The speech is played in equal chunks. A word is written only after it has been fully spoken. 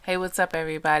Hey, what's up,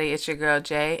 everybody? It's your girl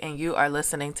Jay, and you are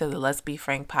listening to the Let's Be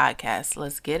Frank podcast.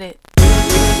 Let's get it.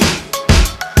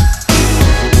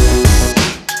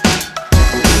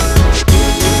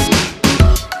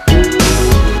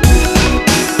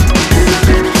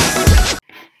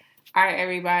 All right,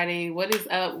 everybody, what is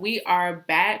up? We are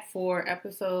back for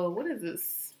episode, what is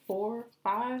this, 4,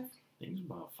 5? I think it's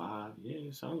about 5. Yeah,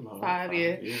 it sounds about 5,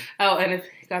 yeah. Oh, and if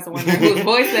you guys are wondering whose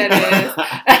voice that is,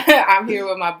 I'm here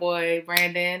with my boy,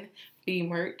 Brandan, B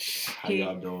Merch. How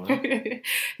y'all doing?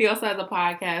 He also has a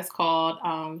podcast called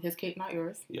His Cape Not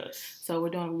Yours. Yes. So we're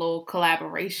doing a little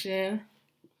collaboration.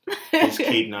 His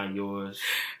Cape Not Yours,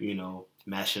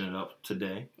 mashing it up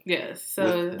today. Yes.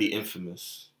 So with the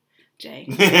infamous Jay.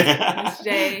 It's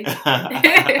Jay.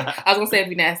 I was going to say it'd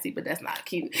be nasty, but that's not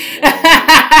cute.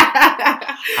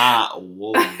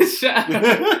 Whoa.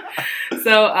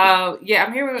 So,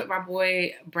 I'm here with my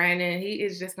boy, Brandan. He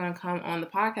is just going to come on the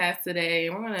podcast today,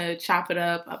 and we're going to chop it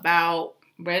up about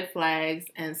red flags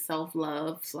and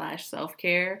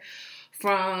self-love/self-care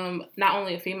from not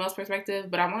only a female's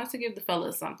perspective, but I wanted to give the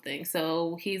fellas something.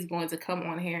 So he's going to come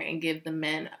on here and give the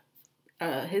men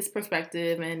his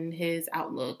perspective and his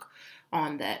outlook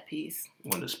on that piece. I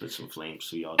wanted to spit some flames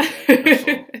to y'all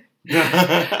today.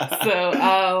 That's all.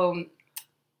 So,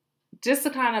 just to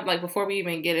kind of before we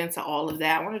even get into all of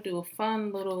that, I want to do a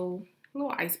fun little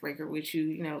icebreaker with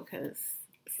you, because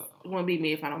it wouldn't be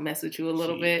me if I don't mess with you a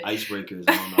little bit. Icebreakers,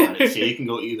 I don't know how to say. It can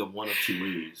go either one of two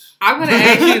ways. I'm going to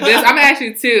ask you this. I'm going to ask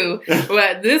you two,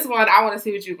 but this one, I want to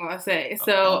see what you're going to say.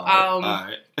 So, all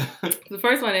right. The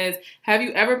first one is, have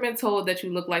you ever been told that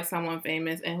you look like someone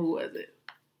famous, and who was it?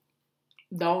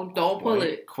 Don't pull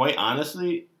it. Quite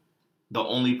honestly, the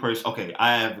only person,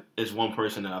 is one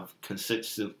person that I've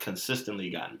consistently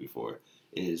gotten before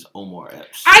is Omar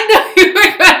Epps. I know you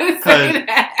were going to say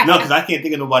that. No, because I can't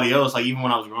think of nobody else. Like, even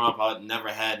when I was growing up, I never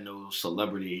had no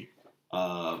celebrity.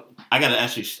 I got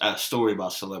actually a story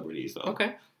about celebrities, though.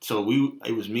 Okay. So,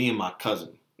 it was me and my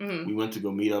cousin. Mm-hmm. We went to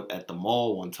go meet up at the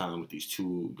mall one time with these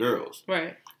two girls.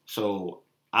 Right. So,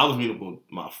 I was meeting up with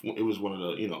it was one of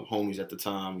the, homies at the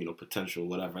time, potential,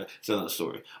 whatever. It's another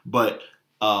story. But,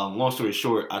 long story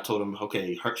short, I told him,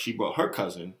 okay, she brought her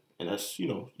cousin, and that's,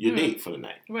 your date for the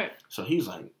night. Right. So he's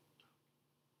like,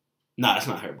 nah, that's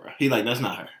not her, bro. He's like, that's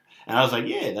not her. And I was like,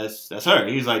 yeah, that's her.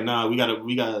 He's like, nah, we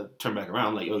gotta turn back around.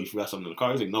 I'm like, yo, you forgot something in the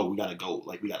car? He's like, no, we gotta go.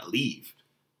 Like, we gotta leave.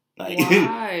 Like,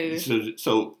 why?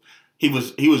 so he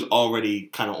was already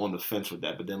kind of on the fence with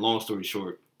that. But then, long story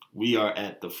short, we are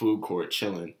at the food court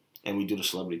chilling, and we do the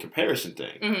celebrity comparison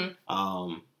thing.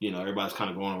 Mm-hmm. Everybody's kind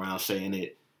of going around saying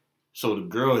it. So the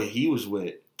girl he was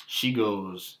with, she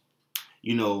goes,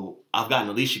 I've gotten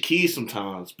Alicia Keys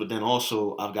sometimes, but then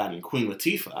also I've gotten Queen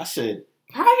Latifah. I said,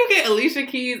 how do you get Alicia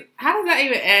Keys? How does that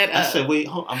even add up? I said, wait,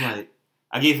 I'm like,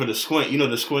 I gave her the squint.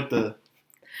 The squint,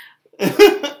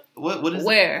 what is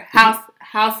where? It?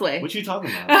 Houseway. What you talking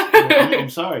about? I'm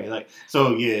sorry. That's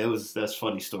a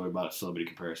funny story about celebrity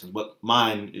comparisons. But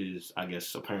mine is, I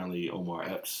guess, apparently Omar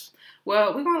Epps.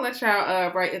 Well, we're going to let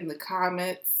y'all write in the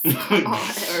comments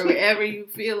or wherever you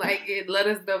feel like it. Let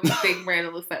us know if you think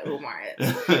Brandon looks like Omar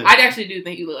Epps. I actually do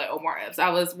think you look like Omar Epps. I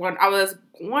was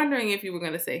wondering if you were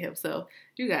going to say him. So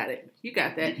you got it. You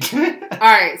got that. All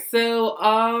right. So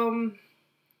I'm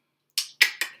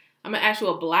going to ask you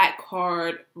a black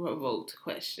card revoked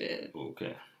question.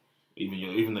 Okay.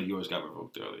 Even though yours got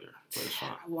revoked earlier. But it's fine.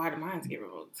 Why did mine get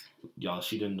revoked? Y'all,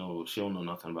 she don't know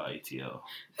nothing about ATL.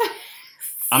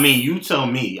 I mean, you tell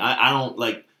me. I don't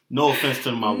no offense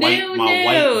to my white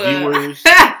viewers,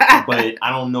 but I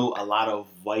don't know a lot of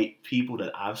white people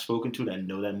that I've spoken to that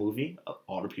know that movie.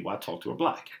 All the people I talk to are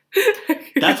black.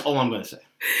 That's all I'm gonna say.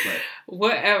 But.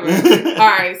 Whatever. All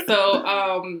right,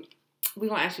 so we're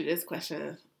gonna ask you this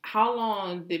question: how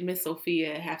long did Miss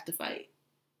Sophia have to fight?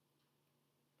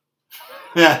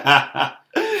 10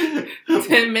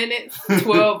 minutes,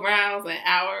 12 rounds, an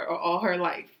hour, or all her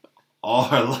life? All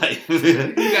her life.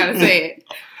 You gotta say it.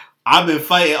 I've been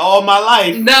fighting all my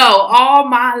life. No, all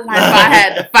my life I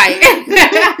had to fight.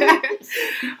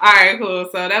 All right, cool.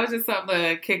 So that was just something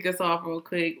to kick us off real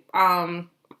quick. Black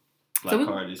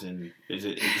card is in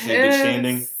good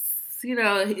standing?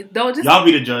 Don't just... Y'all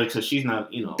be the judge because she's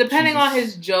not, Depending on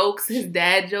his jokes, his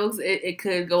dad jokes, it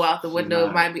could go out the window.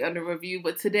 It might be under review.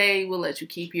 But today, we'll let you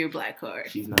keep your black card.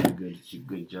 She's not a good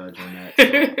judge on that. So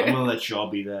I'm going to let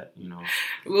y'all be that,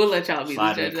 We'll let y'all be the judge.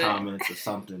 Slide in the comments or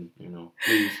something,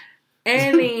 please.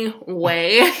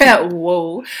 Anyway,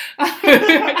 whoa.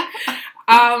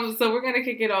 So we're going to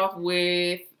kick it off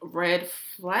with red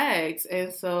flags.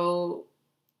 And so,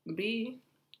 B,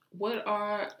 what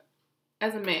are,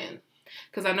 as a man,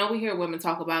 Because I know we hear women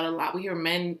talk about it a lot. We hear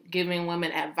men giving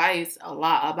women advice a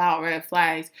lot about red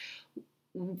flags.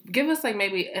 Give us like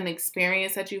maybe an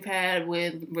experience that you've had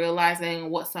with realizing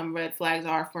what some red flags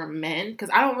are for men, because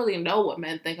I don't really know what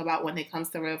men think about when it comes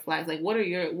to red flags. Like, what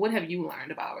have you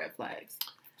learned about red flags?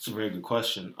 It's a very good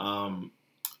question.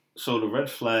 So the red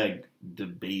flag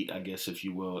debate, I guess, if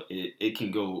you will, it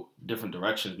can go different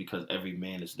directions because every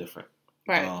man is different.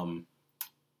 Right.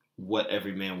 What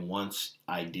every man wants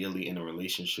ideally in a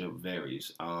relationship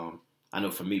varies. I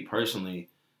know for me personally,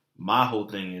 my whole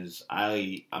thing is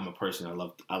I'm a person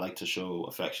I like to show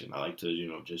affection. I like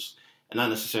to just, and not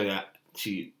necessarily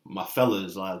my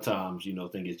fellas a lot of times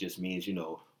think it just means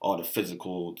all the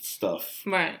physical stuff,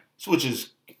 right? Which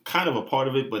is kind of a part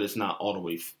of it, but it's not all the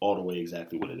way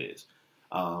exactly what it is.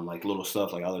 Like little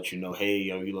stuff like I'll let you know, hey,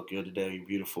 yo, you look good today, you're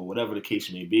beautiful, whatever the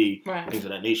case may be, right? Things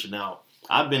of that nature. Now,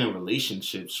 I've been in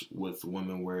relationships with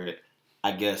women where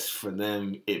I guess for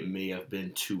them it may have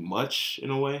been too much in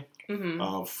a way.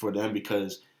 For them,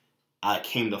 because I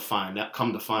come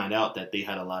to find out that they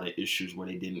had a lot of issues where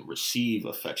they didn't receive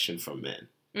affection from men.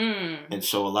 And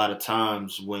so a lot of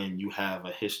times when you have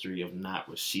a history of not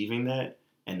receiving that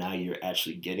and now you're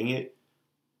actually getting it,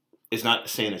 it's not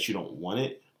saying that you don't want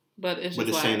it, but it's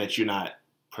saying that you're not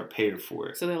prepared for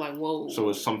it. So they're like, whoa. So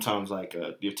it's sometimes like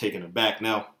you're taken aback.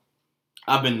 Now,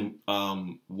 I've been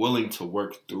willing to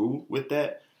work through with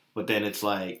that, but then it's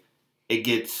like it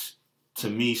gets to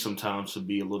me sometimes to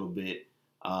be a little bit.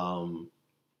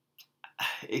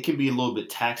 It can be a little bit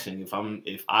taxing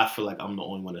if I feel like I'm the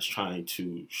only one that's trying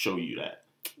to show you that.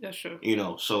 That's true.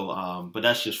 So but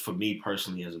that's just for me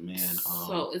personally as a man.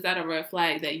 So is that a red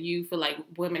flag that you feel like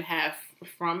women have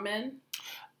from men?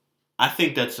 I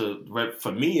think that's a red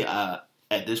for me. At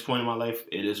this point in my life,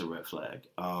 it is a red flag.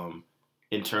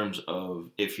 In terms of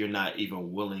if you're not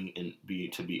even willing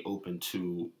to be open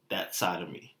to that side of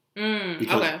me.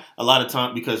 Because a lot of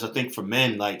time, because I think for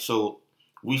men, like, so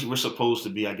we're supposed to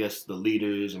be, I guess, the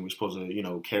leaders, and we're supposed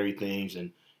to, carry things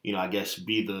and, I guess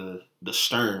be the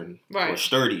stern or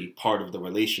sturdy part of the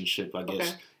relationship, I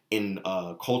guess, in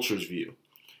culture's view.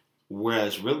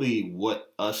 Whereas really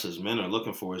what us as men are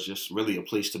looking for is just really a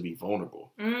place to be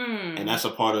vulnerable. And that's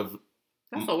a part of,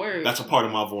 that's a part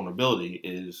of my vulnerability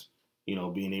is,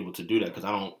 being able to do that. Because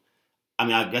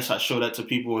I guess I show that to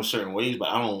people in certain ways, but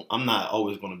I'm not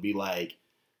always going to be like,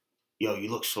 yo,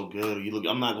 you look so good, or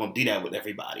I'm not going to do that with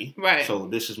everybody. Right. So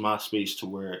this is my space to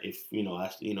where if, I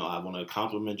want to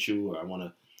compliment you, or I want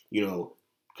to,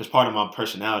 because part of my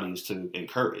personality is to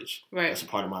encourage. Right. That's a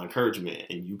part of my encouragement.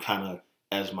 And you kind of,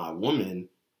 as my woman,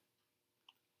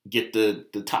 get the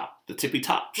tippy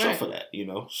top stuff of that,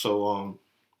 So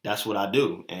that's what I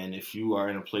do. And if you are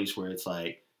in a place where it's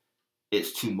like,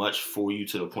 it's too much for you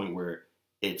to the point where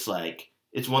it's like,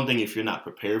 it's one thing if you're not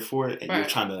prepared for it and you're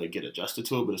trying to get adjusted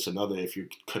to it, but it's another if you're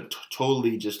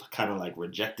totally just kind of like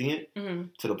rejecting it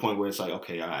to the point where it's like,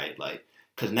 okay, all right, like,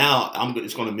 because now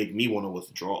it's going to make me want to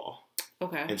withdraw.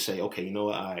 Okay. And say, okay, you know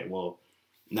what, all right, well,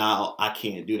 now I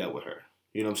can't do that with her.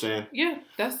 You know what I'm saying? Yeah,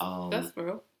 that's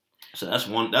real. So that's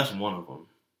one of them.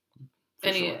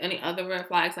 Any other red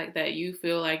flags like that you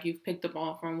feel like you've picked up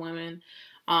on from women?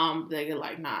 That you're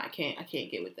like, nah, I can't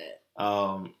get with that.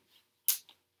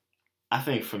 I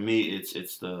think for me,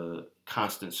 it's the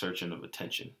constant searching of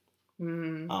attention.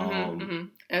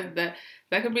 That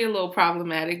could be a little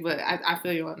problematic, but I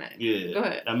feel you on that. Yeah, go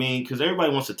ahead. I mean, because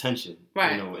everybody wants attention,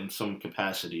 in some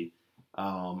capacity.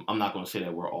 I'm not going to say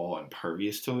that we're all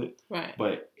impervious to it, right?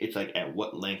 But it's like, at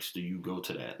what lengths do you go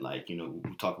to that? Like, we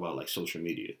talk about like social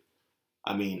media.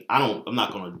 I mean, I'm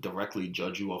not going to directly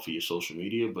judge you off of your social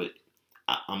media, but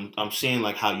I'm saying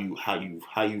like how you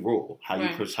roll, how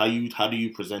do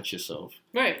you present yourself,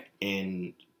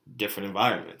 in different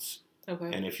environments.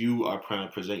 Okay. And if you are trying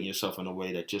to present yourself in a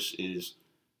way that just is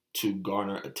to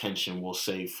garner attention, we'll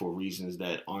say for reasons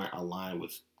that aren't aligned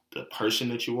with the person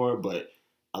that you are, but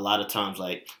a lot of times,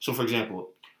 like, so for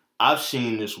example, I've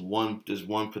seen this one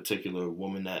particular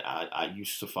woman that I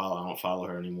used to follow. I don't follow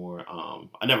her anymore.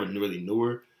 I never really knew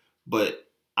her, but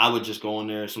I would just go on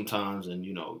there sometimes and,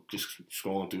 just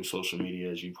scrolling through social media,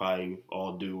 as you probably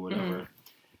all do, whatever.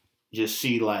 Just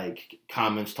see like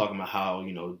comments talking about how,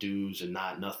 dudes are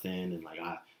not nothing, and like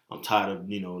I'm tired of,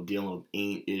 dealing with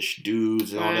ain't-ish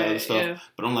dudes and all that other stuff. Yeah.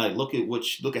 But I'm like, look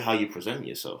at how you present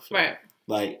yourself. Right.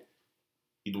 Like,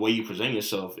 the way you present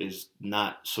yourself is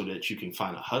not so that you can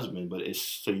find a husband, but it's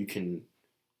so you can,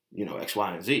 X,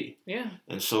 Y, and Z. Yeah.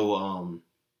 And so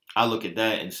I look at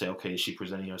that and say, okay, is she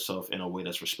presenting herself in a way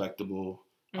that's respectable?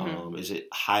 Is it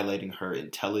highlighting her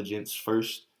intelligence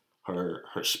first, her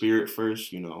spirit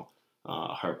first?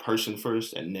 her person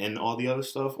first and then all the other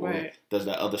stuff, or does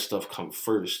that other stuff come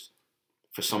first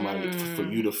for somebody for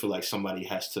you to feel like somebody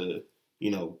has to,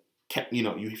 you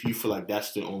feel like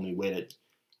that's the only way that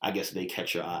I guess they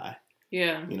catch your eye.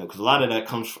 Yeah. Because a lot of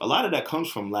that comes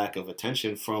from lack of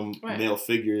attention from male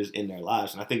figures in their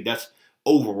lives, and I think that's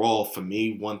overall for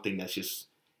me one thing that's just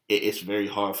it's very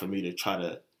hard for me to try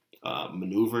to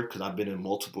maneuver, because I've been in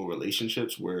multiple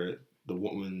relationships where the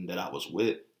woman that I was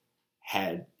with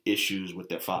had issues with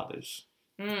their fathers,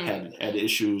 had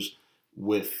issues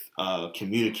with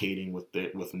communicating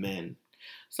with men.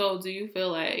 So do you feel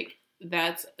like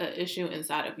that's an issue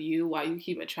inside of you, why you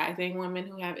keep attracting women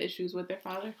who have issues with their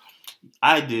father?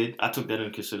 I did. I took that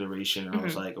into consideration, and I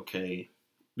was like, okay,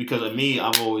 because of me,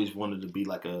 I've always wanted to be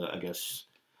like I guess,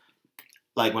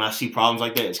 like when I see problems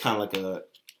like that, it's kind of like a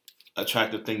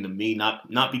attractive thing to me,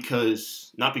 not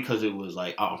because it was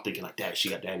like, oh, I'm thinking like that, she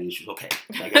got daddy issues, okay,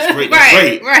 like that's great,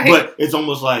 that's great, but it's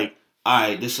almost like, all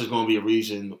right, this is going to be a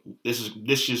reason. This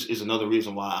just is another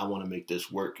reason why I want to make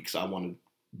this work, because I want to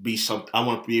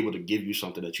be able to give you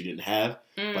something that you didn't have.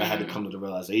 But I had to come to the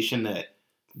realization that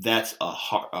that's a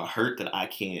hurt that I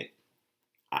can't.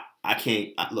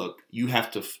 Look, you have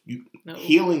to.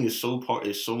 Healing is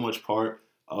so much part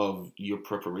of your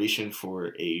preparation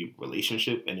for a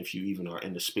relationship, and if you even are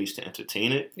in the space to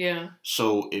entertain it. Yeah.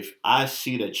 So if I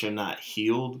see that you're not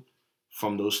healed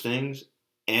from those things,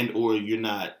 and or you're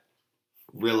not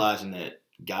realizing that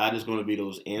God is going to be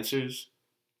those answers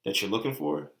that you're looking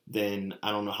for, then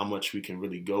I don't know how much we can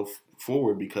really go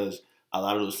forward, because a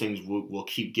lot of those things will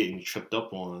keep getting tripped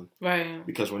up on, right?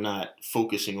 Because we're not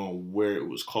focusing on where it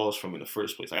was caused from in the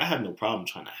first place. Like, I have no problem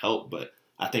trying to help, but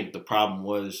I think the problem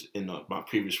was in my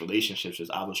previous relationships is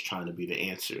I was trying to be the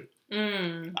answer.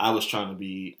 I was trying to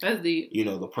be, that's deep.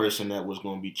 The person that was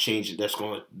going to be changing, that's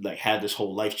going to like have this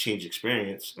whole life change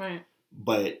experience, right?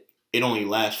 But it only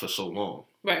lasts for so long,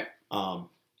 right?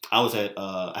 I was at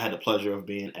I had the pleasure of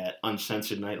being at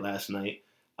Uncensored Night last night.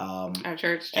 Our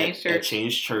church, Church. At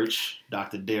Change Church,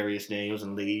 Dr. Darius Daniels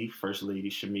and First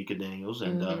Lady Shamika Daniels.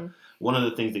 And one of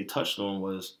the things they touched on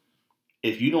was,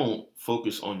 if you don't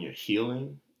focus on your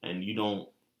healing and you don't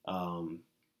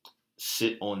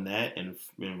sit on that and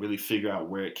really figure out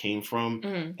where it came from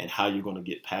and how you're going to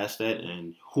get past that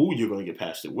and who you're going to get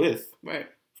past it with, right?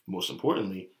 Most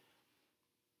importantly,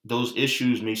 those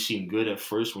issues may seem good at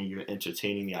first when you're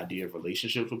entertaining the idea of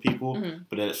relationships with people,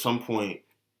 but at some point,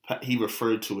 he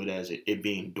referred to it as it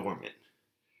being dormant.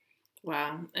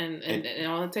 Wow. And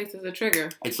all it takes is a trigger.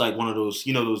 It's like one of those,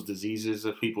 those diseases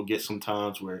that people get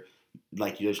sometimes where,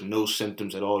 like, there's no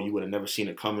symptoms at all. You would have never seen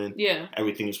it coming. Yeah.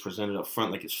 Everything is presented up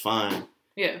front like it's fine.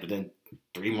 Yeah. But then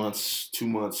 3 months, 2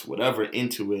 months, whatever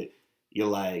into it, you're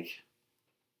like,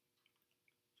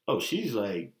 oh, she's,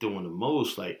 like, doing the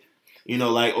most. Like,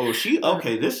 oh,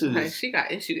 this is... Like, she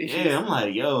got issues. Yeah, I'm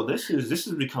like, yo, this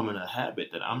is becoming a habit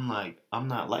that I'm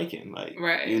not liking. Like,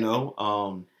 right.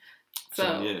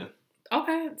 So, yeah.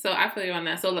 Okay, so I feel you on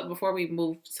that. So before we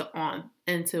move on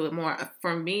into it more,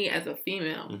 for me as a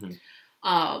female,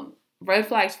 red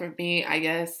flags for me, I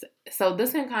guess. So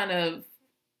this can kind of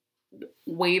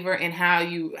waver in how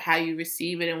you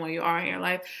receive it and where you are in your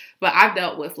life. But I've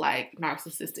dealt with like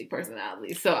narcissistic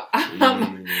personalities, so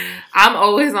I'm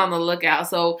always on the lookout.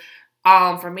 So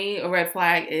for me, a red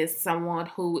flag is someone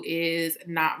who is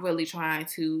not really trying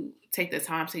to take the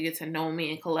time to get to know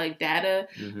me and collect data,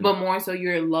 but more so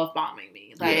you're love bombing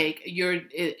me. Like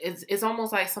it's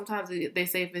almost like sometimes they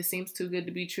say if it seems too good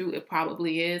to be true, it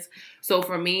probably is. So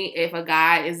for me, if a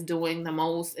guy is doing the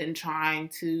most and trying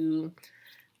to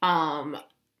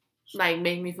like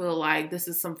make me feel like this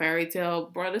is some fairy tale,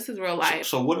 bro, this is real life.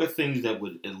 So what are things that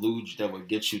would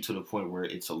get you to the point where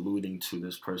it's alluding to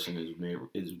this person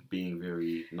is being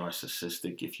very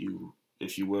narcissistic, if you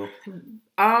will?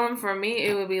 For me,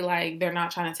 it would be like they're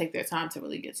not trying to take their time to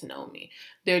really get to know me.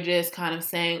 They're just kind of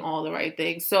saying all the right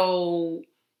things. So,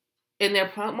 and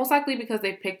they're most likely because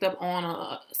they picked up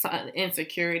on an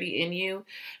insecurity in you,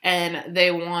 and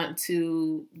they want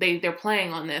to. They're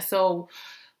playing on this. So,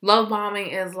 love bombing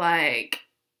is like,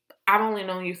 I've only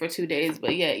known you for 2 days,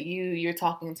 but yet you're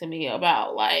talking to me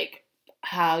about like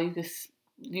how you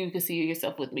could see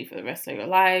yourself with me for the rest of your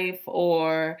life,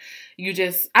 or you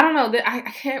just, I don't know, I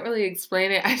can't really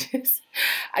explain it. I just,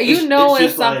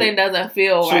 if something like, doesn't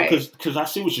feel right. Because I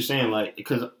see what you're saying, like,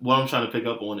 because what I'm trying to pick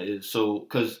up on is,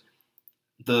 because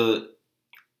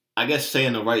I guess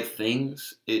saying the right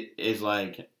things, it is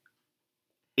like,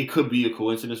 it could be a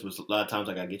coincidence, but a lot of times,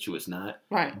 like, I get you, it's not.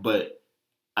 Right. But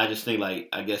I just think, like,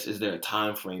 I guess, is there a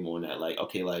time frame on that? Like,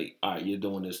 okay, like, all right, you're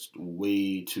doing this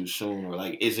way too soon, or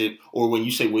like, is it, or when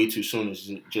you say way too soon, is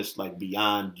it just like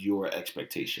beyond your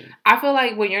expectation? I feel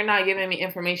like when you're not giving me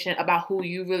information about who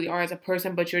you really are as a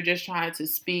person, but you're just trying to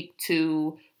speak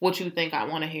to what you think I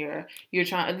want to hear. You're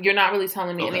not really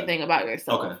telling me anything about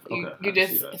yourself. You're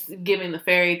just giving the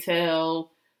fairy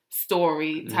tale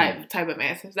story type of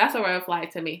answers. That's a red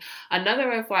flag to me. Another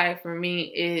red flag for me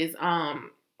is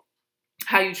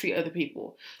how you treat other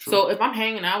people. True. So if I'm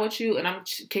hanging out with you and I'm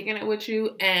kicking it with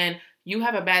you and you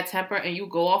have a bad temper and you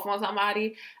go off on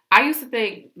somebody, I used to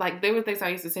think, like, there were things I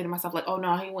used to say to myself, like, oh,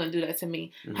 no, he wouldn't do that to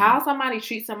me. Mm-hmm. How somebody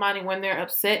treats somebody when they're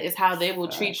upset is how they will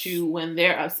treat you when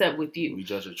they're upset with you. We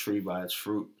judge a tree by its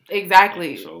fruit.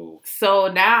 Exactly.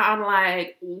 So now I'm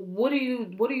like, what do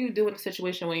you do in a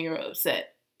situation when you're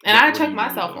upset? And I check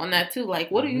myself on that, too.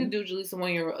 Like, what do you do, Jaleesa,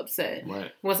 when you're upset?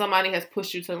 Right. When somebody has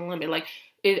pushed you to the limit? Like,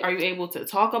 are you able to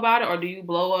talk about it, or do you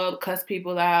blow up, cuss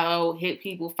people out, hit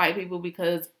people, fight people?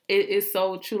 Because it is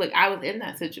so true. Like, I was in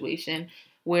that situation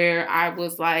where I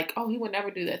was like, oh, he would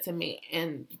never do that to me.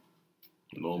 And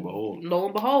lo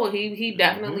and behold, he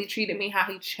definitely treated me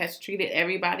how he has treated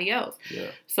everybody else. Yeah.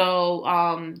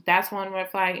 So that's one red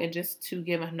flag. And just to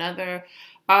give another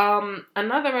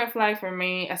red flag for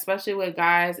me, especially with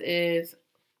guys, is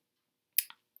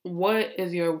what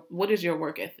is your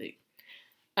work ethic?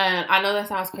 And I know that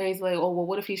sounds crazy, like, oh, well,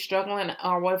 what if he's struggling,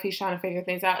 or what if he's trying to figure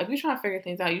things out? If you're trying to figure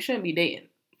things out, you shouldn't be dating.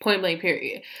 Point blank,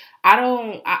 period.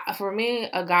 For me,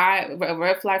 a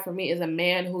red flag for me is a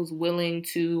man who's willing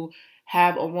to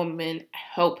have a woman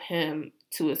help him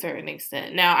to a certain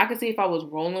extent. Now, I can see if I was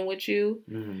rolling with you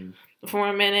for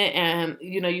a minute and,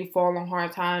 you fall on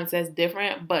hard times, that's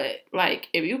different. But, like,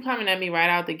 if you coming at me right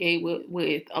out the gate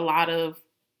with a lot of,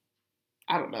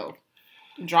 I don't know,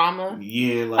 drama.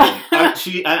 Yeah, like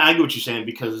I get what you're saying,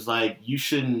 because it's like you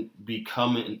shouldn't be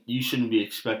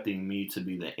expecting me to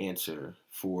be the answer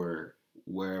for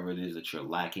wherever it is that you're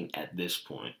lacking at this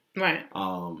point. Right.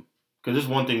 Because it's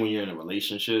one thing when you're in a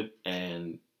relationship,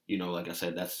 and like I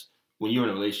said, that's when you're in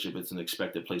a relationship, it's an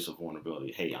expected place of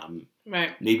vulnerability. Hey, I'm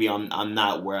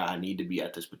not where I need to be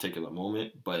at this particular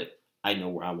moment, but I know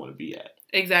where I want to be at.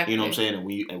 Exactly. You know what I'm saying?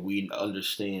 And we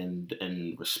understand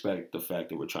and respect the fact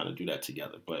that we're trying to do that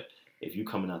together. But if you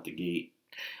coming out the gate,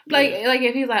 like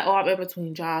if he's like, oh, I'm in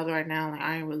between jobs right now, like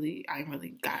I ain't really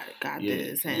got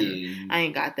this, and I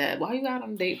ain't got that. Why you out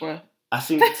on a date, bro?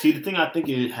 See the thing I think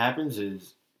it happens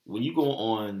is when you go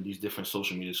on these different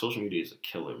social media is a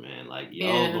killer, man. Like,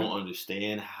 y'all don't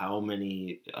understand how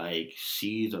many like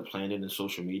seeds are planted in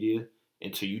social media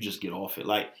until you just get off it.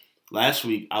 Like last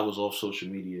week, I was off social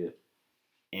media.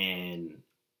 And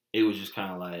it was just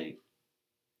kind of like,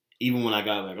 even when I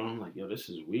got back on, I'm like, yo, this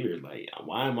is weird. Like,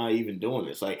 why am I even doing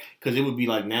this? Like, because it would be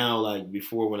like now, like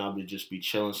before when I would just be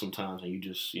chilling sometimes and you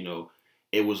just,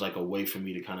 it was like a way for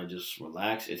me to kind of just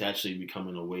relax. It's actually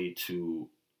becoming a way to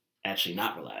actually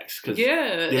not relax. Cause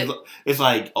it's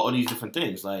like all these different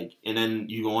things. Like, and then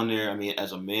you go on there, I mean,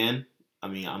 as a man,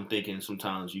 I'm thinking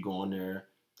sometimes you go on there,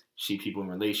 see people in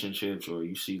relationships, or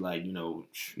you see like,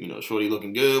 shorty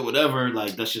looking good, whatever,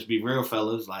 like, let's just be real,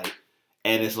 fellas, like,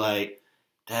 and it's like,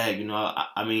 dang, I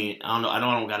don't know, I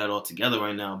don't got it all together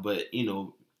right now, but,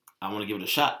 I want to give it a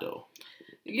shot, though.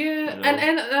 Yeah,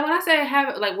 and when I say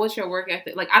have, like, what's your work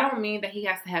ethic, like, I don't mean that he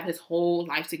has to have his whole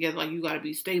life together, like, you gotta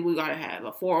be stable, you gotta have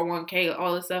a 401k,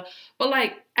 all this stuff, but,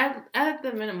 like, at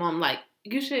the minimum, like,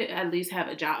 you should at least have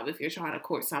a job if you're trying to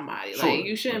court somebody. Sure. Like,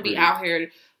 you shouldn't be out here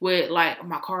with, like,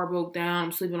 my car broke down,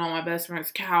 I'm sleeping on my best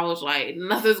friend's couch, like,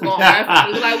 nothing's going right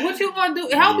for me. Like, what you gonna do?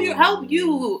 Help me help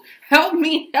you,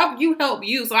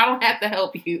 so I don't have to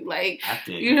help you. Like, I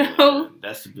think,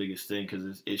 that's the biggest thing,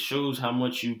 because it shows how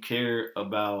much you care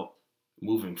about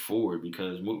moving forward,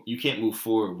 because you can't move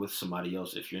forward with somebody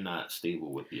else if you're not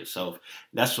stable with yourself.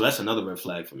 That's another red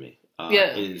flag for me.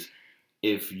 Is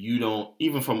if you don't,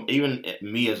 even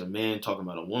me as a man talking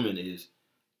about a woman, is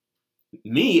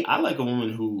me, I like a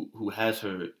woman who has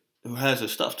her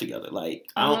stuff together. Like,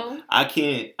 I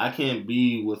can't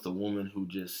be with a woman who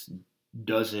just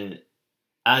doesn't.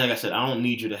 Like I said, I don't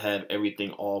need you to have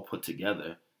everything all put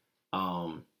together.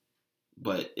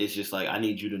 But it's just like, I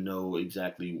need you to know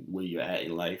exactly where you're at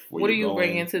in life. What are you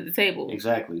bringing to the table?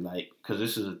 Exactly, like, because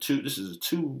this is a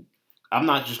two. I'm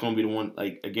not just gonna be the one.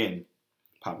 Like, again,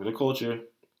 popular culture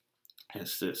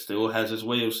still has this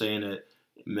way of saying that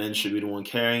men should be the one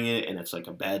carrying it, and it's like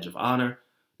a badge of honor.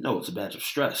 No, it's a badge of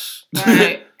stress.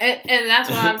 Right. And that's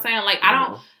what I'm saying. Like, I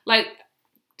don't, like,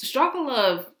 struggle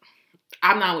of,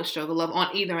 I'm not with struggle love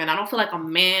on either end. I don't feel like a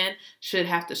man should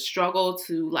have to struggle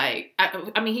to like.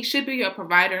 I mean, he should be your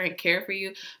provider and care for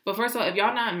you. But first of all, if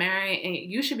y'all not married, and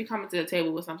you should be coming to the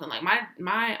table with something. Like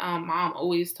my mom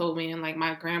always told me, and like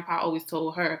my grandpa always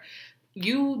told her,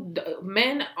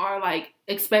 men are like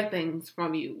expect things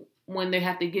from you when they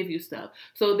have to give you stuff.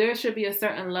 So there should be a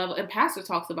certain level, and Pastor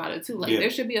talks about it too. Like there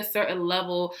should be a certain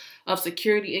level of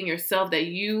security in yourself that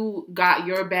you got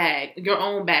your bag, your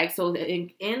own bag. So that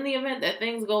in the event that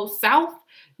things go south,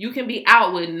 you can be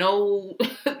out with no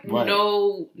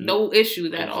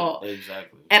issues at all.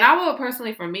 Exactly. And I would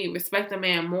personally, for me, respect a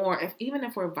man more even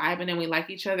if we're vibing and we like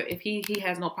each other. If he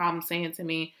has no problem saying to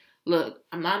me, "Look,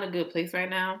 I'm not in a good place right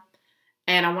now,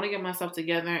 and I want to get myself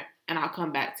together, and I'll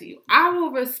come back to you." I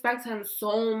will respect him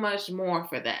so much more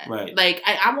for that. Right. Like,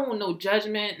 I won't no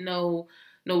judgment, no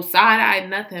side-eye,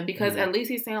 nothing. Because at least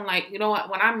he's saying, like, you know what?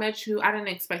 When I met you, I didn't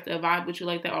expect to vibe with you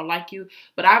like that or like you.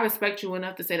 But I respect you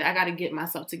enough to say that I got to get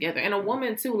myself together. And a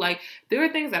woman, too, like, there are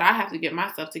things that I have to get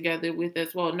myself together with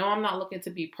as well. No, I'm not looking to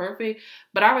be perfect.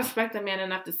 But I respect a man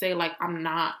enough to say, like, I'm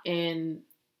not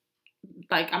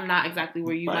exactly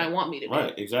where you might want me to be.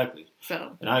 Right, exactly.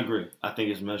 So, and I agree. I think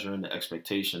it's measuring the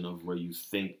expectation of where you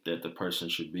think that the person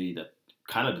should be that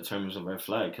kind of determines a red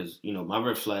flag. Because, you know, my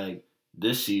red flag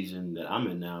this season that I'm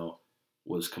in now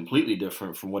was completely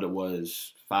different from what it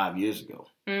was 5 years ago.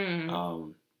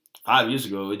 5 years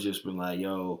ago, it just been like,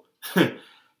 yo,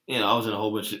 you know, I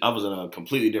was in a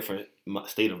completely different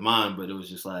state of mind, but it was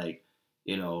just like,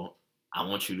 you know, I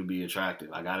want you to be attractive.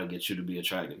 I gotta get you to be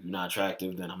attractive. If you're not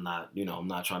attractive, then I'm not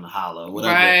trying to holler or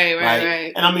whatever.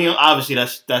 Right. And I mean, obviously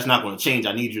that's not going to change.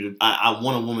 I need you to. I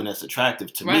want a woman that's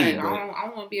attractive to me. But, I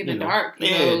don't want to be in the dark.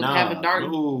 Have a dark.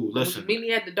 No, listen. Meet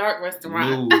me at the dark restaurant.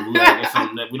 No,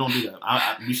 we don't do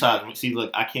that. Besides, see,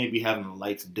 look, I can't be having the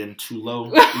lights dim too low.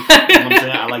 You know what I'm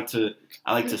saying?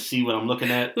 I like to see what I'm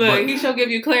looking at. Look, he shall give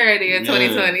you clarity in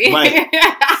 2020. Right.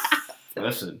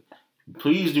 Listen.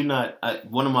 Please do not.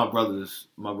 One of my brothers,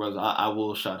 I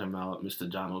will shout him out, Mr.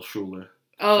 John O'Schuler.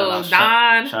 Oh,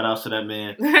 Don. Shout outs to that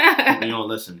man.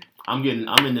 Listen, I'm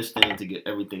in this thing to get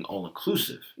everything all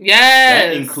inclusive. Yes.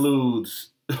 That includes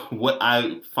what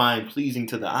I find pleasing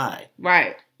to the eye.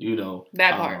 Right. You know.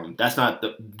 That part. That's not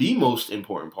the most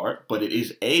important part, but it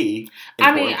is part.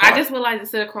 I just would like to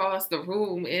sit across the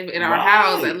room in our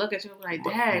house and look at you and be like,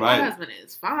 Dad, my husband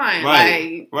is fine.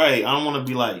 Right. I don't want to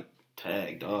be like,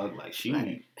 tag, dog. Like, he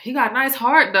got a nice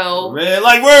heart, though. Red,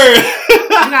 like, word. He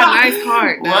got a nice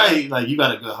heart, though. Right. Like, you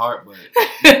got a good heart,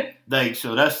 but like,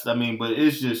 so that's, I mean, but it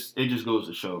just goes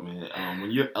to show, man. When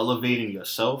you're elevating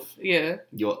yourself,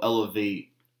 you'll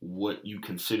elevate what you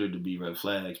consider to be red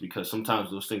flags, because sometimes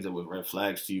those things that were red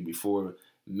flags to you before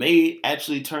may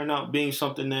actually turn out being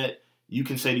something that you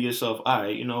can say to yourself, all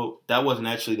right, you know, that wasn't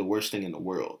actually the worst thing in the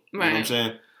world. You know what I'm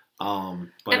saying? And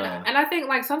I think,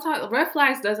 like, sometimes red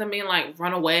flags doesn't mean like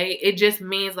run away. It just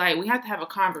means like we have to have a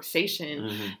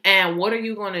conversation. And what are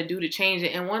you going to do to change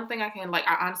it? And one thing I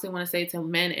honestly want to say to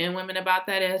men and women about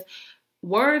that is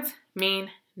words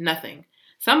mean nothing.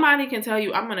 Somebody can tell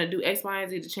you, I'm going to do X, Y, and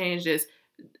Z to change this.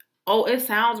 Oh, it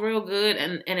sounds real good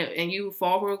and you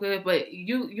fall real good, but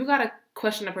you got to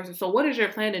question the person. So what is your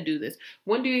plan to do this?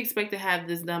 When do you expect to have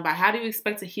this done by? How do you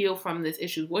expect to heal from this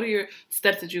issue? What are your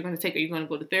steps that you're going to take? Are you going to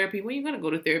go to therapy? When are you going to go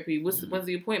to therapy? When's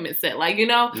the appointment set? Like, you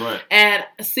know? Right. And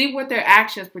see what their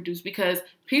actions produce, because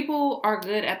people are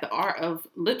good at the art of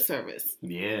lip service.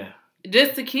 Yeah.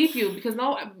 Just to keep you, because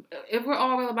if we're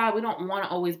all real about it, we don't want to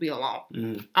always be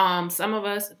alone. Some of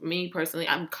us, me personally,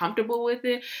 I'm comfortable with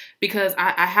it because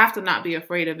I have to not be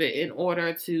afraid of it in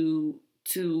order to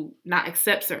not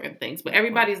accept certain things. But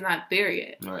everybody's not there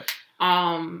yet. Right.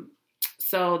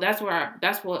 So that's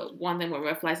what one thing with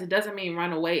red flags. It doesn't mean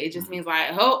run away. It just means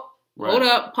like, hold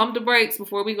up, pump the brakes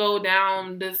before we go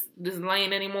down this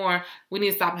lane anymore. We need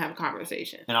to stop and have a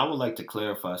conversation. And I would like to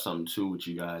clarify something too with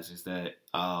you guys, is that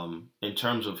in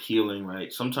terms of healing,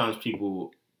 right? Sometimes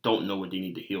people don't know what they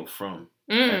need to heal from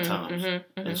at times.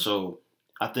 And so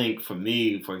I think for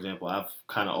me, for example, I've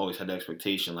kind of always had the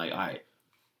expectation like, all right,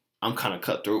 I'm kind of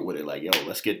cutthroat with it. Like, yo,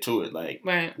 let's get to it. Like,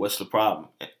 what's the problem?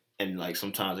 And like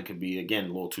sometimes it can be, again, a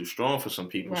little too strong for some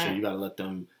people. So you got to let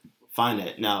them find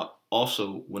that. Now,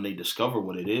 also, when they discover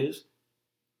what it is,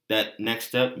 that next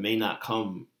step may not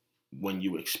come when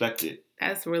you expect it.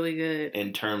 That's really good.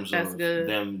 In terms of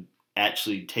them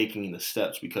actually taking the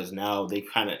steps, because now they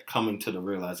kind of coming to the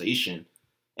realization,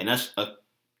 and that's a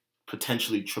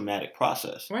potentially traumatic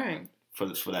process, right,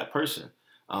 for that person.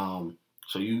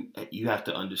 So you have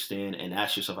to understand and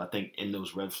ask yourself. I think in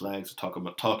those red flags,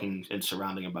 talking and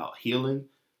surrounding about healing,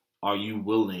 are you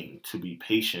willing to be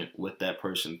patient with that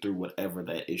person through whatever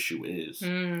that issue is?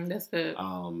 That's good.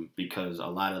 Because a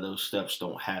lot of those steps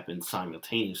don't happen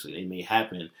simultaneously. They may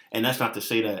happen, and that's not to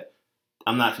say that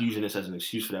I'm not using this as an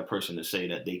excuse for that person to say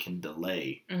that they can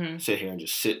delay, sit here and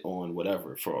just sit on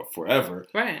whatever for forever.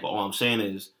 Right. But all I'm saying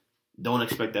is, don't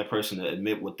expect that person to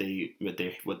admit what they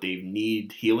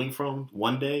need healing from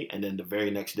one day, and then the very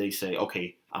next day say,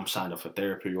 "Okay, I'm signed up for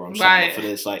therapy," or "I'm signed up for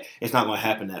this." Like, it's not going to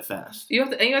happen that fast. You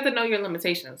have to know your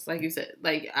limitations, like you said.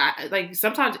 Like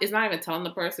sometimes it's not even telling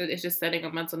the person; it's just setting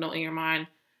a mental note in your mind.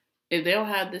 If they don't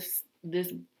have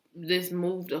this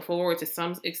moved forward to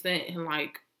some extent in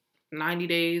like 90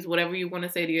 days, whatever you want to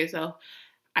say to yourself,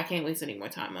 I can't waste any more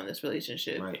time on this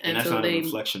relationship. Right, and that's not a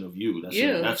reflection of you.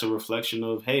 That's a reflection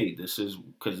of, hey, this is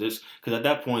because at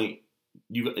that point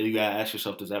you gotta ask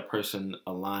yourself, does that person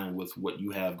align with what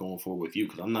you have going forward with you?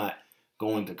 Because I'm not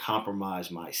going to compromise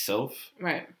myself,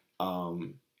 right?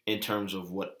 In terms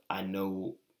of what I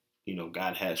know,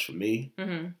 God has for me,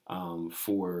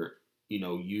 for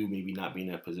you maybe not being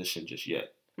in that position just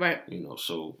yet, right?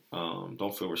 So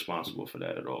don't feel responsible for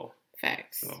that at all.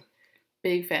 Facts,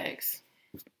 big facts.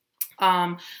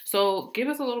 So give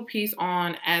us a little piece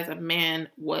on, as a man,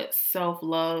 what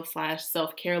self-love /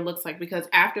 self-care looks like, because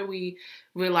after we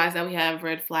realize that we have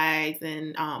red flags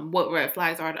and what red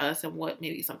flags are to us and what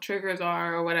maybe some triggers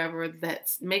are or whatever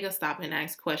that make us stop and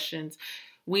ask questions,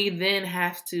 we then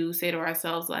have to say to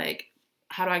ourselves, like,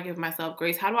 how do I give myself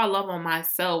grace? How do I love on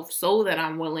myself so that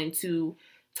I'm willing to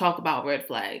talk about red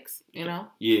flags, Yeah,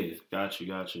 got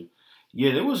you.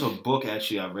 Yeah, there was a book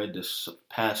actually I read this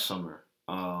past summer.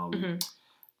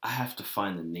 I have to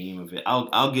find the name of it.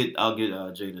 I'll get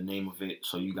Jay the name of it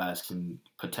so you guys can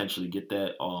potentially get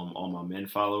that all my men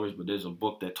followers. But there's a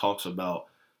book that talks about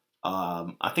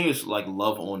I think it's like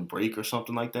Love on Break or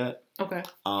something like that. Okay.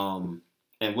 And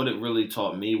what it really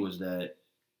taught me was that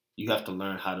you have to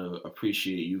learn how to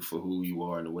appreciate you for who you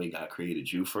are and the way God created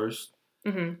you first,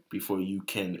 before you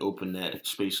can open that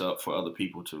space up for other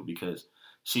people too. Because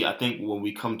see, I think when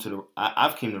we come to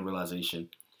I've came to the realization.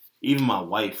 Even my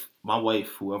wife,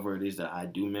 whoever it is that I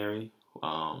do marry,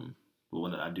 the one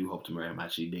that I do hope to marry, I'm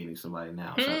actually dating somebody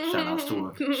now. Shout outs to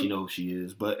her. She knows who she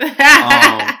is. But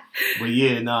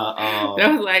yeah, nah.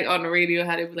 That was like on the radio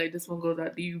how they be like, this one goes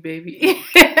out to you, baby.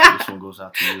 This one goes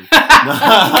out to you.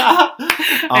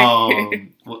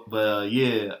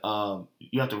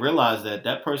 You have to realize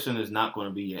that person is not going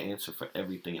to be your answer for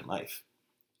everything in life.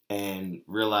 And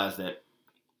realize that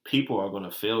people are going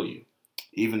to fail you.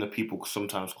 Even the people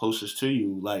sometimes closest to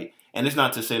you, like, and it's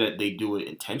not to say that they do it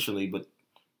intentionally, but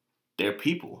they're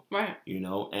people, right?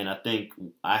 And I think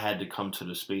I had to come to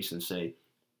the space and say,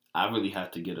 I really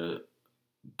have to get a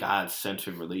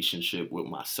God-centered relationship with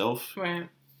myself, right,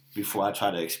 before I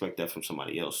try to expect that from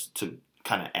somebody else to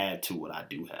kind of add to what I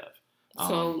do have.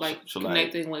 So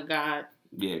connecting with God.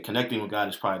 Yeah, connecting with God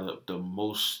is probably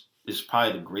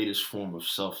the greatest form of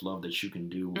self-love that you can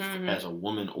do as a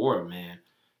woman or a man.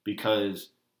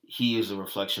 Because he is a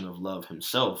reflection of love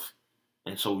himself.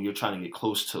 And so you're trying to get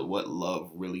close to what love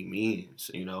really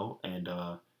means, and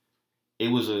it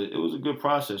was a good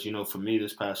process. For me,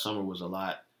 this past summer was a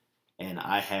lot, and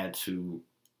I had to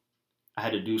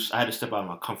step out of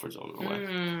my comfort zone in a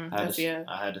way.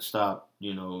 I had to stop,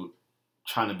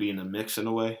 trying to be in the mix in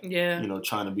a way. Yeah.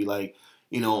 Trying to be like,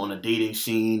 on a dating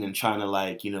scene and trying to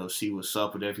like, see what's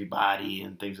up with everybody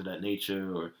and things of that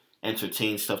nature, or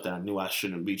entertain stuff that I knew I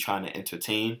shouldn't be trying to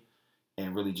entertain,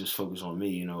 and really just focus on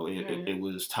me. It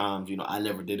was times, I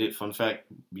never did it, fun fact,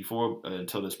 before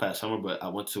until this past summer, but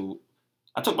I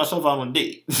took myself out on a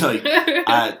date. There's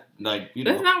not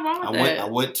wrong with that. I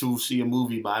went to see a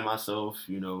movie by myself,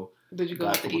 Did you go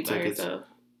out to eat by yourself?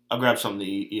 I grabbed something to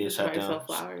eat, yeah, sat down.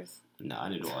 Flowers? No, I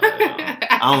didn't do all that.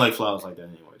 I don't like flowers like that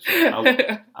anyway. So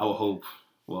I would hope,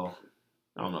 well,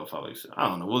 I don't know if I like, I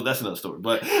don't know. Well, that's another story.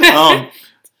 But,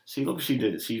 see, look what she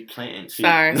did. She's planting.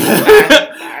 Sorry.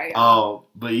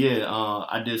 But yeah,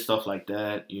 I did stuff like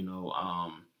that.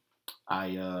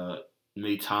 I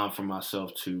made time for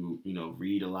myself to,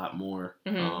 read a lot more.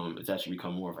 It's actually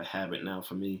become more of a habit now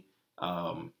for me.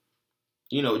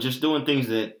 Just doing things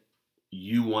that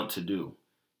you want to do,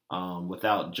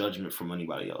 without judgment from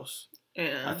anybody else.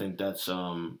 Yeah. I think that's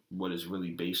what it's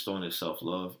really based on, is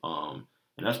self-love.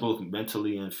 And that's both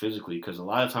mentally and physically, because a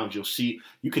lot of times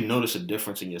you can notice a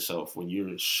difference in yourself when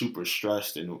you're super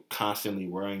stressed and constantly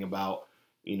worrying about,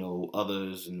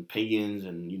 others and opinions,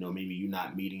 and, maybe you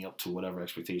not meeting up to whatever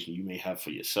expectation you may have for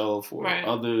yourself or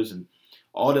others and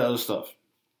all the other stuff.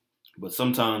 But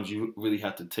sometimes you really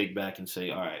have to take back and say,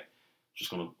 all right,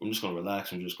 I'm just gonna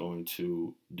relax. I'm just going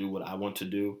to do what I want to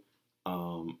do,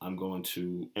 I'm going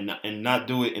to and not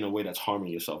do it in a way that's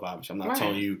harming yourself. Obviously, I'm not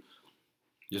telling you.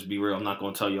 Just be real. I'm not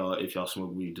going to tell y'all if y'all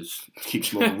smoke weed, just keep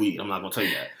smoking weed. I'm not going to tell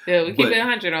you that. Yeah, we keep it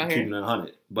 100 on here. Keeping it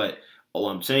 100. But all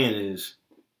I'm saying is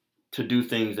to do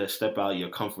things that step out of your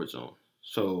comfort zone.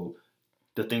 So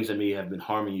the things that may have been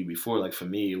harming you before, like for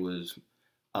me, it was,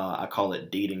 I call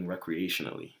it dating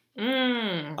recreationally.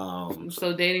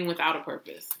 So dating without a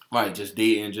purpose. Right, just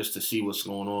dating just to see what's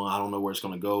going on. I don't know where it's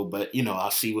going to go, but,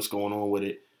 I'll see what's going on with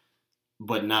it,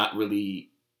 but not really...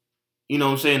 You know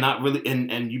what I'm saying? Not really,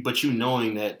 but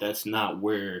knowing that that's not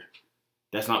where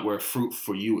fruit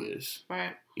for you is.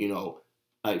 Right.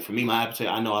 Like for me, my appetite.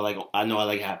 I know I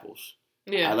like apples.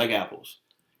 Yeah. I like apples.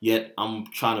 Yet I'm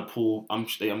trying to pull. I'm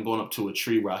going up to a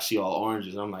tree where I see all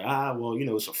oranges. I'm like, well,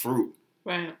 it's a fruit.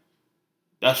 Right.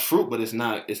 That's fruit, but it's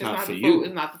not for you.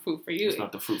 It's not the fruit for you. It's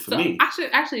not the fruit for me. I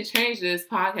should actually change this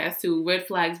podcast to red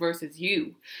flags versus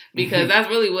you, because that's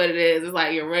really what it is. It's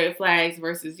like your red flags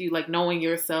versus you, like knowing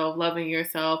yourself, loving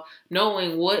yourself,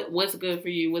 knowing what's good for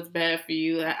you, what's bad for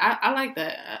you. I like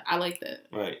that. I like that.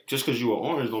 Right. Just because you are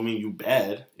orange don't mean you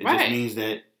bad. It just means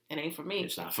that it ain't for me.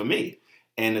 It's not for me.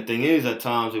 And the thing is, at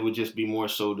times it would just be more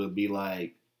so to be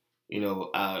like,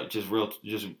 just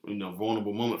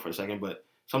vulnerable moment for a second, but.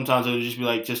 Sometimes it would just be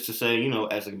like, just to say,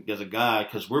 as a guy,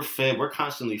 because we're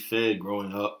constantly fed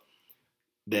growing up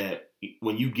that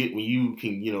when you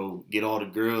can, get all the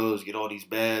girls, get all these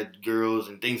bad girls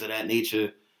and things of that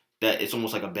nature, that it's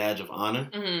almost like a badge of honor.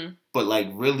 Mm-hmm. But like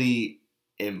really,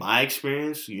 in my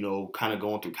experience, kind of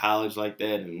going through college like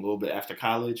that and a little bit after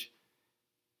college,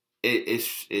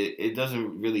 it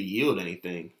doesn't really yield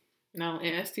anything. No,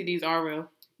 and STDs are real,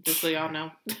 just so y'all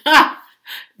know.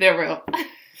 They're real.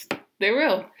 They're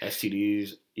real.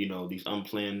 STDs, these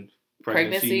unplanned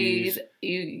pregnancies,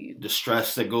 the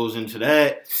stress that goes into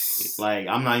that. Like,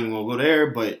 I'm not even gonna go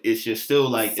there, but it's just still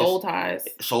like soul ties.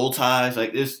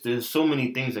 Like, there's so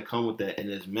many things that come with that. And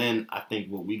as men, I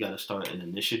think what we got to start an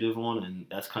initiative on, and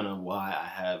that's kind of why I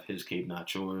have His Cape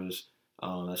Not Yours.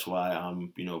 That's why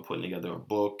I'm, putting together a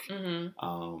book.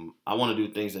 Mm-hmm. I want to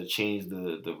do things that change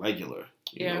the regular.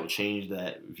 Change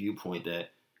that viewpoint that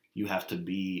you have to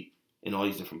be in all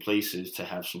these different places to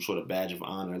have some sort of badge of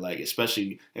honor. Like,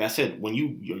 especially, like I said, when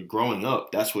you're growing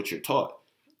up, that's what you're taught.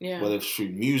 Yeah. Whether it's through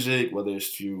music, whether it's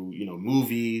through,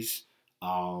 movies,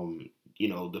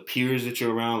 the peers that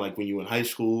you're around, like when you were in high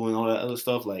school and all that other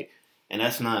stuff. Like, and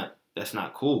that's not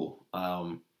cool.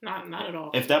 Not at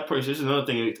all. If that person, this is another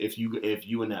thing, if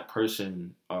you and that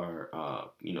person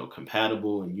are,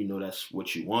 compatible and that's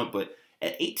what you want, but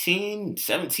at 18,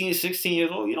 17, 16 years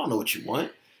old, you don't know what you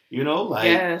want.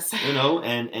 Yes.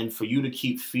 And for you to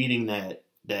keep feeding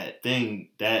that thing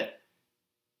that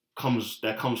comes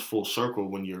full circle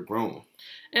when you're grown.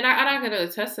 And I gotta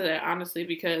attest to that, honestly,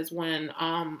 because when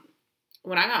I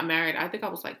got married, I think I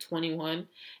was like 21,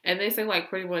 and they say like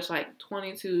pretty much like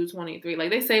 22, 23. Like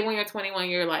they say when you're 21,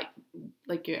 you're like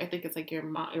I think it's like your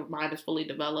mind is fully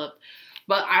developed.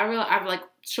 But I've like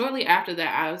shortly after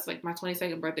that, I was like my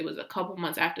 22nd birthday was a couple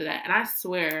months after that, and I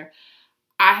swear.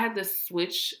 I had to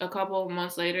switch a couple of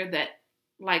months later that,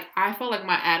 like, I felt like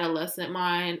my adolescent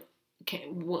mind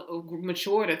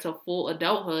matured into full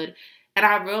adulthood. And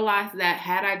I realized that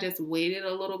had I just waited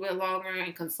a little bit longer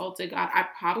and consulted God, I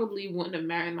probably wouldn't have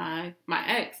married my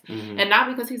ex. Mm-hmm. And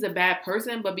not because he's a bad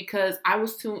person, but because I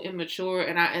was too immature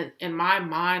and in my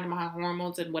mind, my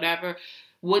hormones and whatever,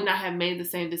 would not have made the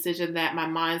same decision that my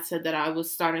mindset that I was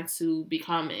starting to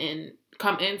come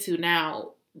into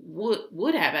now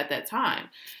would have at that time.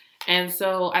 And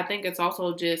so I think it's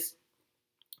also just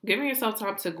giving yourself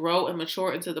time to grow and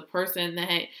mature into the person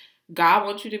that God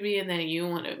wants you to be and that you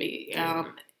want to be.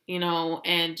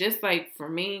 And just like for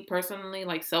me personally,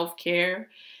 like self-care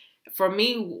for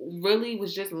me really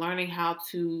was just learning how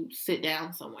to sit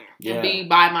down somewhere and be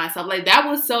by myself. Like that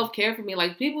was self-care for me.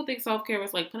 Like people think self-care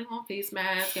was like putting on face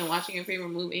mask and watching your favorite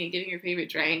movie and getting your favorite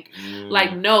drink.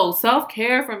 Like no,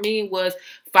 self-care for me was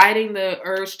fighting the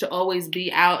urge to always be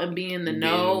out and be in the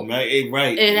know.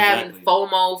 Right. And having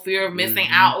FOMO, fear of missing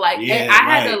out. Like I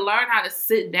had to learn how to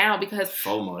sit down because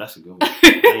FOMO, that's a good one.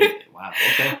 Wow,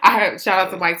 okay. I heard shout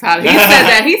out to Mike Tyler. He said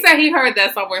that. He said he heard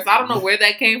that somewhere. So I don't know where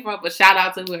that came from, but shout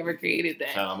out to whoever created that.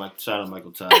 Shout out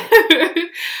Michael Tyler.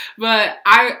 But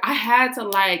I had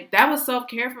to that was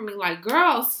self-care for me. Like,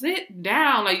 girl, sit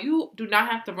down. Like you do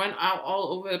not have to run out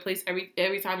all over the place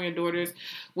every time your daughter's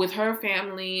with her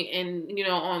family and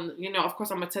of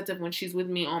course I'm attentive when she's with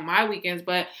me on my weekends,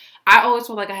 but I always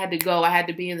felt like I had to go. I had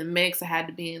to be in the mix. I had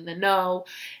to be in the know.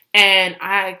 And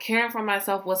caring for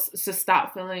myself was to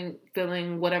stop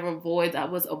feeling whatever voids I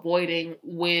was avoiding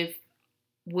with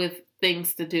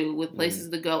things to do, with places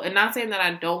to go. And not saying that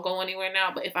I don't go anywhere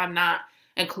now, but if I'm not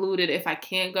included, if I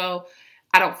can't go,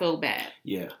 I don't feel bad.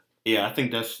 Yeah. Yeah, I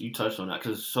think you touched on that.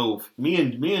 Because so me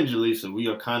and Jaleesa, we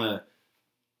are kind of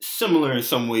similar in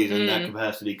some ways in that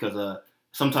capacity. Because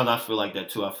sometimes I feel like that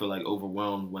too. I feel like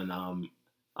overwhelmed when I'm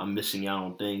missing out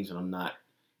on things and I'm not,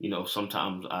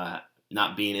 sometimes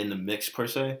not being in the mix per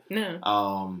se. No.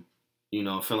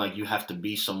 I feel like you have to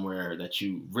be somewhere that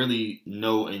you really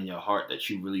know in your heart that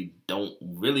you really don't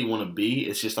really want to be.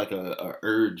 It's just like a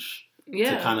urge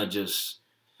to kind of just.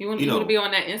 You want to be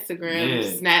on that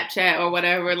Instagram, Snapchat, or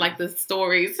whatever, like the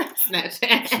stories.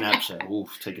 Snapchat.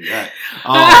 Oof, take it back.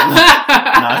 No,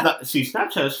 it's not. See,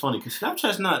 Snapchat is funny because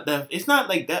Snapchat's not that. It's not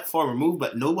like that far removed,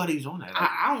 but nobody's on that. Like,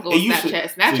 I don't go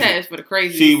Snapchat. Snapchat is for the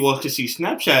crazy.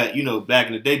 Snapchat, back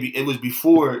in the day, it was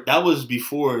before. That was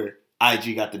before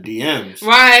IG got the DMs.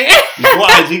 Right. Before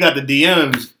IG got the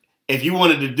DMs. If you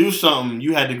wanted to do something,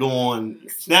 you had to go on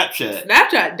Snapchat.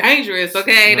 Snapchat dangerous,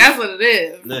 okay? That's what it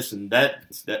is. Listen, that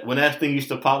when that thing used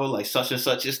to pop up, like such and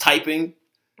such is typing.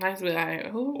 I used to be like,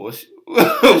 who? What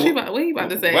he about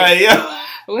to say? Right, yeah.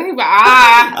 What he about?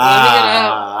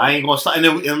 I ain't gonna start. And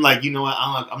then I'm like, you know what?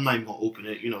 I'm not even gonna open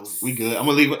it. We good. I'm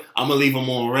gonna leave them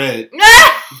on red.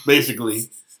 Basically.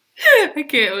 I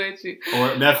can't with you.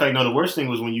 Or matter of fact, no. The worst thing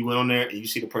was when you went on there and you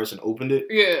see the person opened it.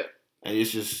 Yeah. And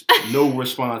it's just no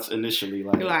response initially.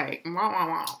 Like, right.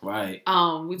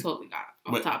 We totally got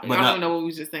off topic. I don't even know what we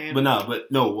was just saying.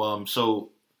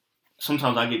 So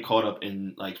sometimes I get caught up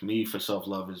in, like, me for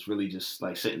self-love is really just,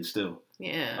 like, sitting still.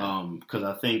 Yeah. Because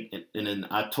I think, and then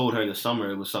I told her this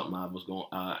summer, it was something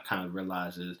I kind of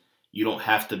realized is you don't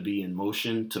have to be in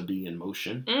motion to be in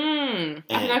motion. I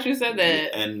forgot you said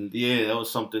that. And yeah, that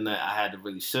was something that I had to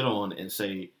really sit on and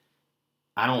say,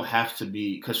 I don't have to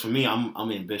be, because for me, I'm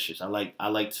ambitious. I like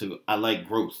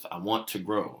growth. I want to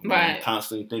grow. Right. I'm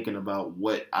constantly thinking about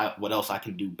what else I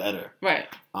can do better. Right.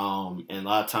 And a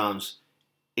lot of times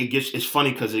it's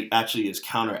funny because it actually is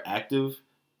counteractive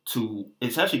to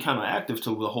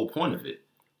the whole point of it.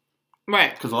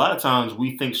 Right. Because a lot of times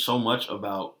we think so much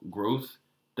about growth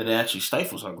that it actually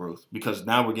stifles our growth because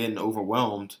now we're getting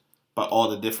overwhelmed by all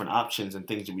the different options and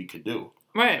things that we could do.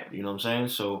 Right. You know what I'm saying?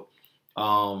 So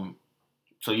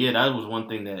yeah, that was one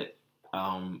thing that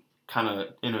kind of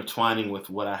intertwining with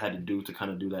what I had to do to kind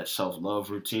of do that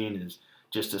self-love routine is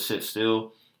just to sit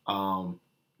still,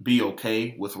 be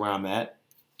okay with where I'm at,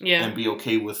 and be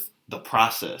okay with the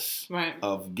process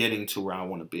of getting to where I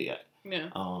want to be at. Yeah.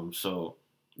 So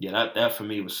yeah, that for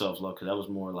me was self-love because that was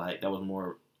more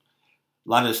a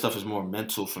lot of this stuff is more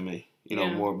mental for me.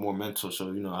 More mental. So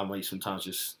I might sometimes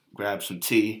just grab some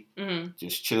tea,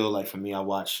 just chill. Like for me, I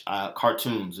watch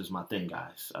cartoons is my thing,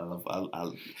 guys.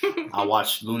 I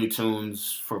watch Looney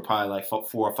Tunes for probably like 4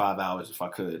 or 5 hours if I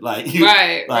could.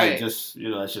 Just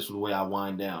that's just the way I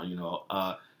wind down.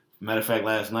 Matter of fact,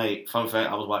 last night, fun fact,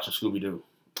 I was watching Scooby-Doo.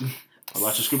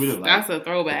 That's a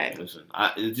throwback. Listen,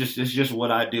 it's just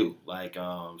what I do. Like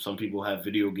some people have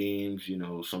video games.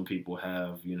 Some people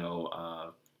have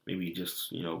maybe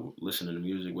just, listening to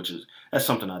music, that's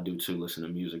something I do too, listen to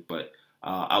music. But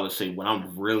I would say when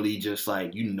I'm really just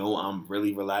like, I'm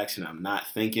really relaxing, I'm not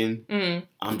thinking,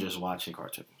 I'm just watching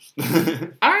cartoons.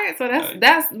 All right, so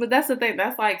that's the thing.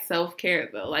 That's like self-care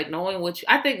though. Like knowing what you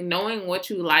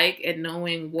like and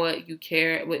knowing what you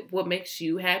care, what makes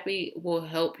you happy will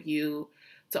help you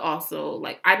to also,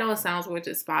 like, I know it sounds weird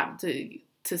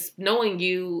to knowing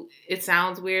you, it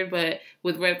sounds weird, but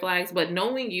with red flags, but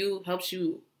knowing you helps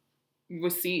you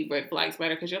receive red flags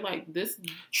better because you're like, this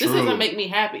doesn't make me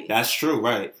happy. That's true,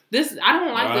 right? I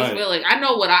don't like this feeling. I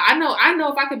know what I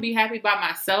know if I could be happy by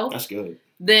myself. That's good.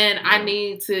 Then I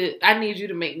need you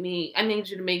to make me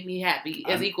happy,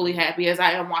 as equally happy as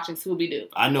I am watching Scooby-Doo.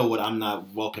 I know what I'm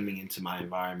not welcoming into my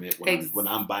environment when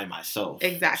I'm by myself.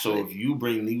 Exactly. So if you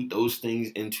bring those things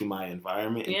into my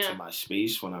environment, into my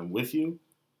space when I'm with you,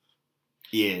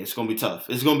 yeah, it's gonna be tough.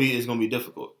 It's gonna be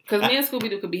difficult. Because me and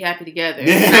Scooby-Doo could be happy together.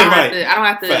 Yeah, I don't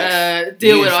have to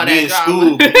deal with all that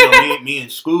drama. Me and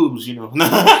Scoobs,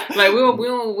 Like we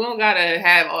don't gotta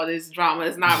have all this drama.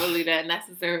 It's not really that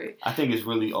necessary. I think it's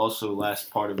really also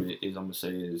last part of it is I'm gonna say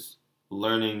is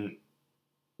learning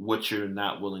what you're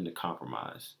not willing to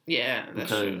compromise. Yeah, that's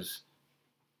because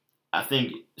true. I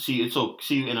think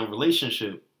in a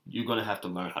relationship you're gonna have to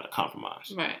learn how to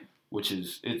compromise. Right.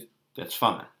 That's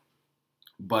fine.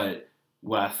 But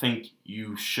what I think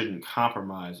you shouldn't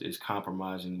compromise is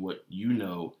compromising what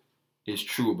is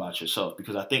true about yourself.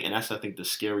 Because I think the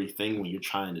scary thing when you're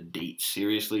trying to date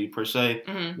seriously, per se,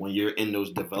 when you're in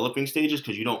those developing stages,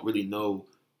 because you don't really know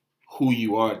who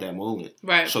you are at that moment.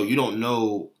 Right. So you don't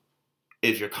know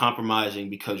if you're compromising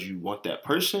because you want that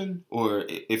person, or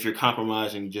if you're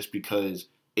compromising just because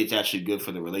it's actually good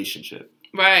for the relationship.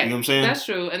 Right. You know what I'm saying? That's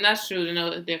true, and that's true to know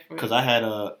the difference. Because I had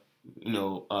a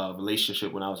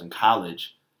relationship when I was in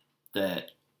college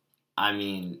that, I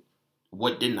mean,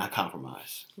 what didn't I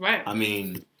compromise? Right. I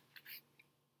mean,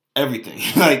 everything.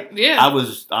 Like, yeah. I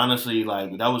was honestly,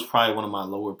 like, that was probably one of my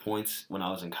lower points when I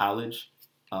was in college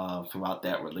throughout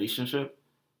that relationship.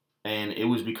 And it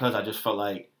was because I just felt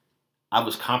like I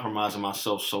was compromising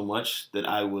myself so much that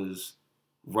I was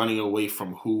running away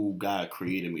from who God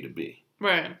created me to be.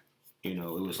 Right. You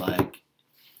know, it was like,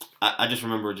 I just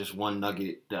remember just one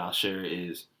nugget that I'll share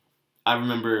is, I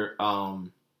remember,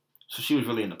 so she was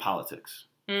really into politics,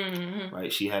 mm-hmm.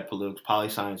 right? She had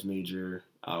poli-science major,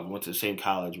 went to the same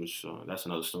college, which that's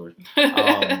another story.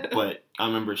 But I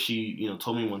remember she,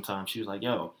 told me one time, she was like,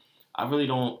 yo, I really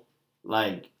don't,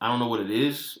 like, I don't know what it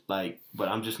is, like, but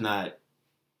I'm just not,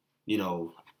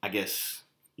 I guess,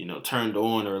 turned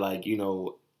on or like,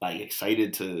 like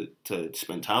excited to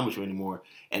spend time with you anymore.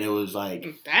 And it was like,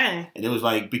 dang. And it was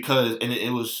like, because, and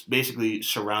it was basically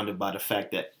surrounded by the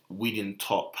fact that we didn't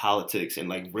talk politics and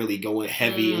like really going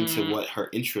heavy into what her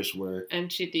interests were. And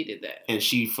she needed that. And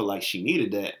she felt like she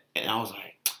needed that. And I was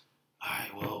like, all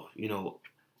right, well,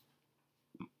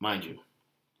 mind you,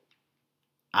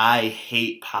 I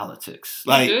hate politics.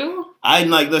 Like, you do? I'm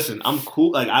like, listen, I'm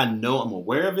cool. Like, I know I'm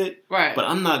aware of it. Right. But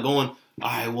I'm not going, all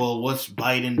right, well, what's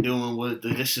Biden doing?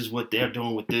 This is what they're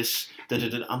doing with this.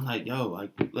 I'm like, yo,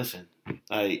 like, listen,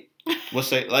 like,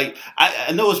 what's that? Like,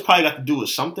 I know it's probably got to do with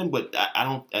something, but I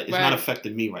don't, it's not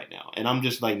affecting me right now. And I'm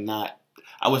just like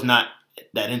I was not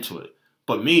that into it.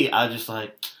 But me, I just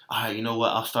like, all right, you know what?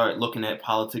 I'll start looking at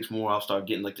politics more. I'll start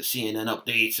getting like the CNN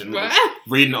updates and like,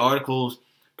 reading the articles.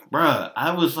 Bruh,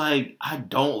 I was like, I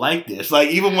don't like this.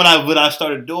 Like, even when I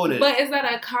started doing it. But is that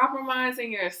a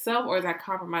compromising yourself, or is that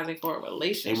compromising for a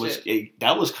relationship?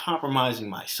 That was compromising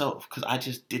myself, because I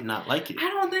just did not like it. I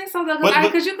don't think so, though.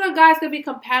 Because guys could be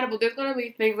compatible. There's going to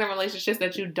be things in relationships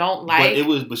that you don't like.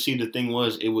 But see, the thing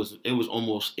was, it was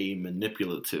almost a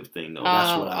manipulative thing, though.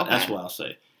 That's what I'll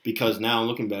say. Because now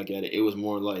looking back at it, it was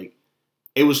more like,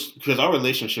 it was because our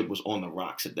relationship was on the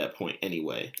rocks at that point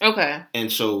anyway. Okay.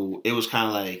 And so it was kind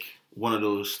of like one of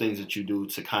those things that you do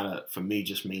to kind of, for me,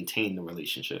 just maintain the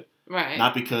relationship. Right.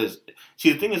 Not because,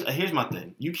 see, the thing is, here's my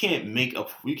thing. You can't make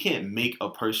a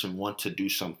person want to do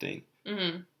something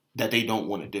that they don't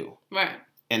want to do. Right.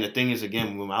 And the thing is,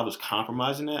 again, when I was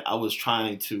compromising that, I was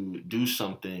trying to do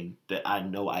something that I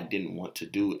know I didn't want to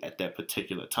do at that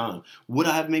particular time. Would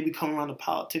I have maybe come around to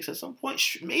politics at some point?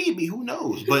 Maybe, who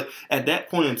knows? But at that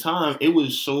point in time, it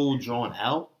was so drawn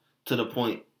out to the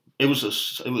point, it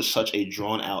was such a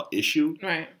drawn out issue,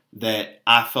 right, that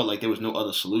I felt like there was no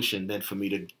other solution than for me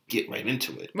to get right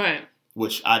into it. Right.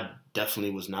 Which I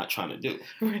definitely was not trying to do.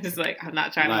 It's like, I'm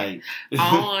not trying to.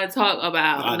 I don't want to talk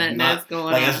about nothing that's going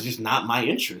on. Like, that's just not my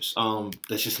interest.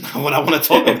 That's just not what I want to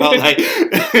talk about. Like,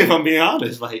 if I'm being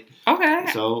honest, like. Okay.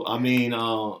 So I mean,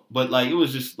 but like, it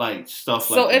was just like stuff.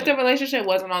 So like if the relationship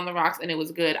wasn't on the rocks and it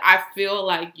was good, I feel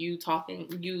like you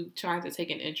trying to take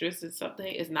an interest in something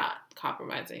is not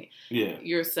compromising.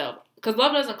 Yourself. Because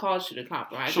love doesn't cause you to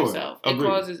compromise yourself.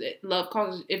 Love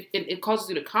causes it causes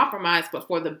you to compromise, but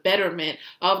for the betterment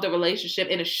of the relationship.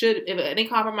 And if any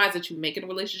compromise that you make in a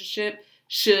relationship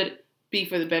should be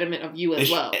for the betterment of you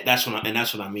as well. That's what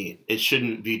I mean. It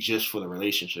shouldn't be just for the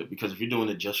relationship, because if you're doing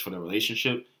it just for the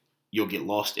relationship, you'll get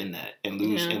lost in that and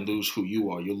lose who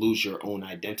you are. You'll lose your own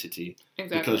identity.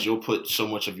 Exactly. Because you'll put so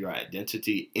much of your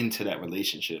identity into that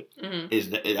relationship.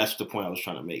 Mm-hmm. That's the point I was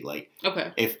trying to make. Like,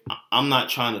 okay, if I'm not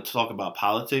trying to talk about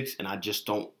politics and I just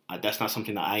don't, that's not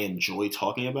something that I enjoy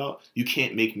talking about, you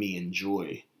can't make me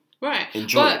enjoy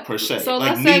it per se. So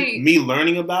like, me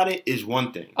learning about it is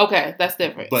one thing. Okay, that's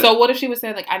different. But, so what if she was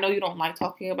saying, like, I know you don't like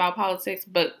talking about politics,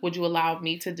 but would you allow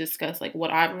me to discuss like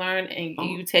what I've learned and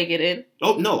you take it in?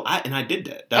 Oh no, I did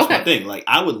that. That's my thing. Like,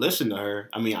 I would listen to her.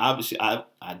 I mean, obviously I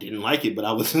didn't like it, but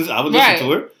I would listen to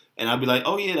her, and I'd be like,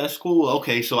 oh yeah, that's cool.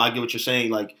 Okay, so I get what you're saying.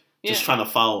 Like, just trying to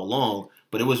follow along.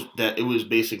 But it was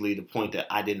basically the point that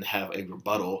I didn't have a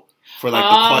rebuttal for like the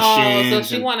questions.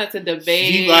 So she wanted to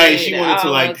debate. She wanted to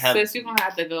like have. Sis, you're gonna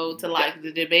have to go to like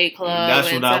the debate club.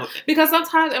 That's what because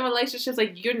sometimes in relationships,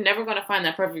 like, you're never gonna find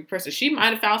that perfect person. She might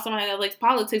have found somebody that likes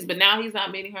politics, but now he's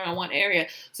not meeting her in one area.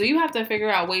 So you have to figure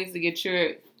out ways to get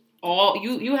you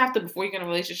have to, before you get in a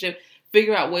relationship,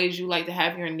 figure out ways you like to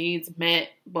have your needs met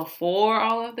before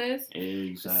all of this.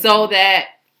 Exactly. So that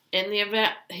in the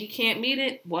event he can't meet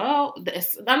it, well,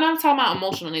 I'm not talking about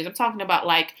emotional needs. I'm talking about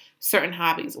like certain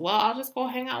hobbies. Well, I'll just go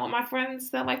hang out with my friends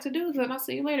that like to do this, and I'll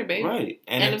see you later, babe. Right.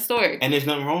 End of story. And there's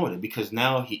nothing wrong with it because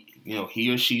now he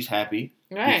or she's happy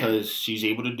because she's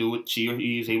able to do it. She or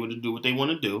he is able to do what they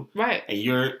want to do. Right. And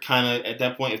you're kind of at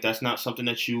that point. If that's not something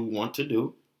that you want to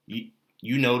do,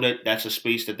 you know that that's a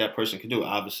space that person can do.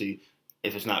 Obviously,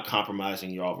 if it's not compromising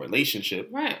your relationship.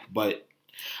 Right. But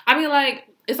I mean, like,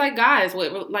 it's like guys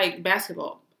with like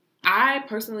basketball. I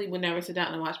personally would never sit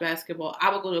down and watch basketball.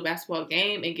 I would go to a basketball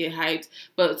game and get hyped.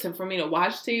 But for me to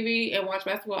watch TV and watch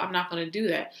basketball, I'm not going to do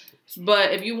that.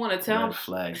 But if you want to tell me...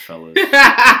 flag, fellas.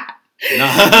 No,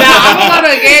 I'm going to go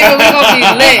to a game and we're going to be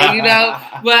lit, you know?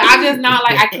 But I'm just not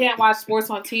like, I can't watch sports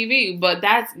on TV. But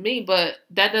that's me. But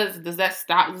does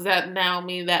that now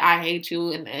mean that I hate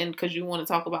you and because you want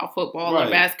to talk about football or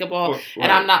basketball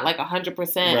and I'm not like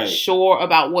 100% sure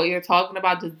about what you're talking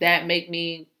about? Does that make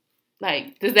me...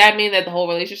 Like, does that mean that the whole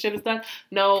relationship is done?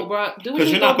 No, bro. Do what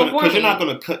you do before me. Because you're not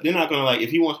gonna cut. You're not gonna like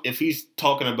if he's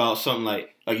talking about something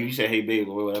like if you say, "Hey, babe,"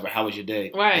 or whatever, "How was your day?"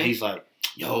 Right. And he's like,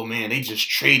 "Yo, man, they just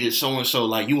traded so and so.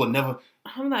 Like, you will never."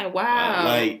 I'm like, wow.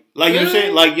 Like really? You know what I'm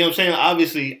saying? Like, you know what I'm saying?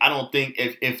 Obviously, I don't think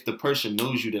if the person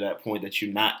knows you to that point that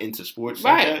you're not into sports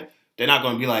like that, they're not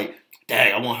gonna be like,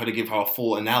 dang, I want her to give her a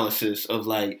full analysis of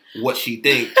like what she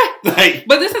thinks. Like,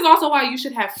 but this is also why you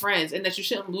should have friends and that you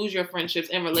shouldn't lose your friendships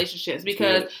and relationships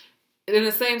because in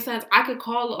the same sense, I could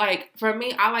call like for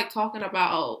me, I like talking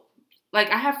about like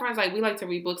I have friends like we like to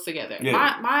read books together.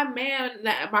 Yeah. My man,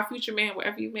 my future man,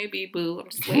 wherever you may be, boo, I'm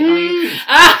just waiting on you.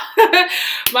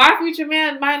 My future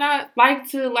man might not like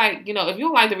to like if you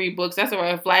don't like to read books, that's a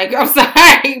red flag. I'm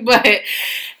sorry, but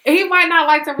he might not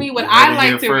like to read what I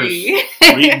like to read.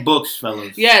 Read books,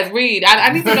 fellas. Yes, read.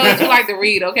 I need to know that you like to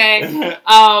read, okay?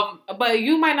 But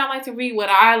you might not like to read what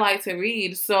I like to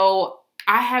read. So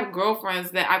I have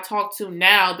girlfriends that I talk to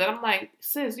now that I'm like,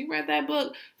 sis, you read that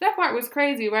book? That part was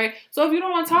crazy, right? So if you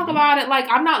don't want to talk about it, like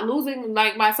I'm not losing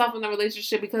like myself in the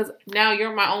relationship because now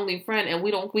you're my only friend and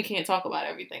we can't talk about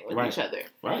everything with each other.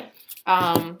 Right.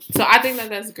 So I think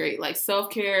that's great. Like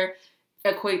self-care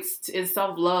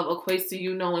self-love equates to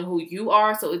you knowing who you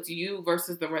are. So it's you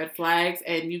versus the red flags,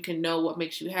 and you can know what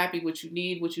makes you happy, what you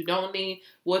need, what you don't need,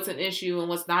 what's an issue and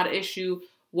what's not an issue,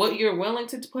 what you're willing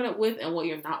to put up with and what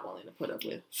you're not willing to put up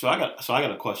with. So I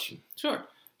got a question. Sure.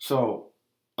 So,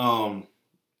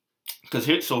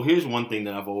 here's one thing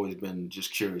that I've always been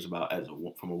just curious about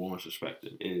from a woman's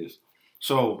perspective is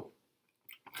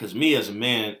because me as a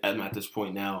man, at this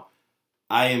point now,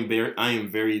 I am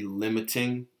very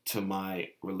limiting to my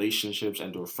relationships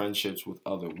and or friendships with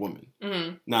other women.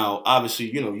 Mm-hmm. Now, obviously,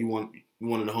 you want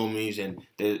one of the homies, and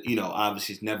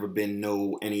obviously, it's never been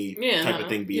any type of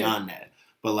thing beyond that.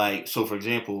 But like, so for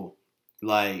example,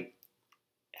 like,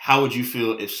 how would you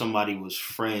feel if somebody was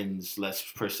friends, let's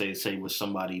per se say, with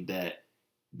somebody that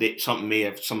some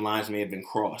lines may have been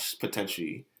crossed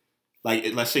potentially?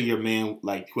 Like, let's say your man,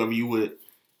 like whoever you would,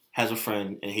 has a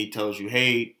friend and he tells you,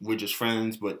 hey, we're just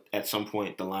friends, but at some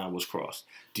point the line was crossed.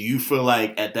 Do you feel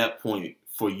like at that point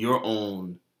for your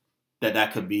own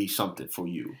that could be something for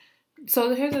you?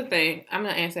 So here's the thing. I'm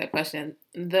going to answer that question.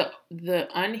 The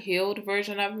unhealed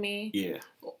version of me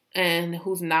and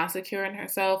who's not secure in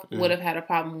herself would have had a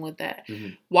problem with that.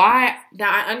 Mm-hmm. Why?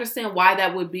 Now, I understand why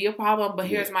that would be a problem, but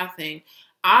here's my thing.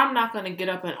 I'm not going to get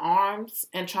up in arms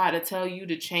and try to tell you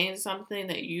to change something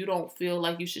that you don't feel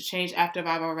like you should change after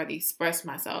I've already expressed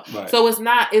myself. Right. So it's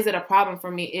not, is it a problem for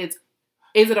me? Is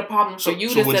it a problem for you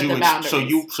to set the boundaries?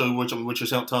 So what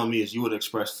you're telling me is you would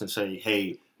express and say,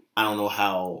 hey, I don't know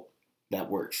how that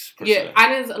works. Se. I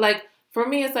didn't, like, for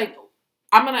me, it's like,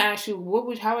 I'm going to ask you,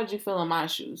 how would you feel in my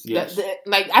shoes? Yes.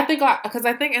 I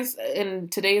think in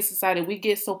today's society, we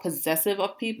get so possessive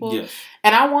of people. Yes.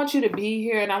 And I want you to be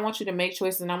here and I want you to make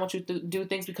choices and I want you to do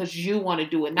things because you want to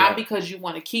do it. Not because you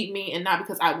want to keep me and not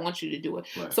because I want you to do it.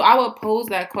 Right. So I would pose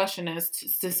that question as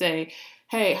to say,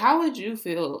 hey, how would you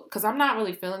feel? Because I'm not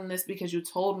really feeling this because you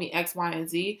told me X, Y, and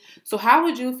Z. So how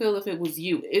would you feel if it was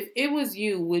you? If it was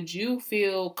you, would you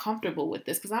feel comfortable with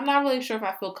this? Because I'm not really sure if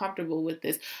I feel comfortable with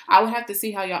this. I would have to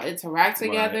see how y'all interact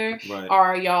together. Right.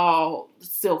 Are y'all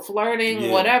still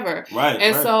flirting? Whatever. Right.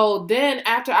 And so then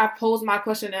after I pose my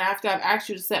question and after I've asked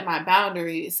you to set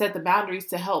the boundaries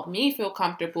to help me feel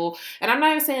comfortable. And I'm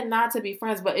not even saying not to be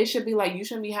friends, but it should be like you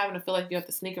shouldn't be having to feel like you have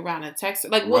to sneak around and text.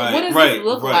 Like what does this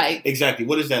look like? Exactly.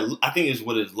 What is that? I think it's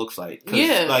what it looks like.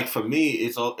 Like for me,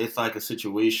 it's like a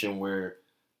situation where,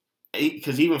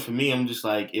 because even for me, I'm just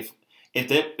like if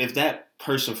that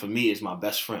person for me is my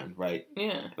best friend, right?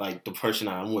 Yeah. Like the person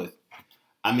I'm with.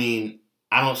 I mean,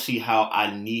 I don't see how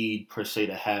I need per se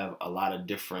to have a lot of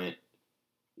different,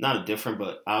 not a different,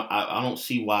 but I don't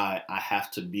see why I have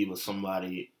to be with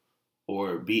somebody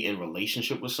or be in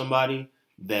relationship with somebody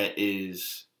that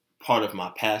is part of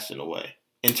my past in a way.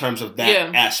 In terms of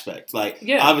that aspect, like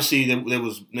obviously there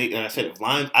was, like I said, if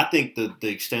lines. I think the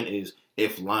extent is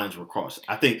if lines were crossed.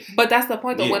 I think, but that's the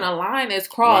point. Though, when a line is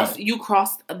crossed, you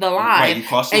crossed the line, right? You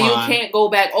crossed the line, and you can't go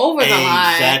back over the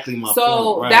line. Exactly my point.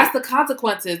 So that's the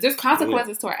consequences. There's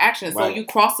consequences to our actions. So you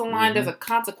cross the line. There's a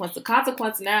consequence. The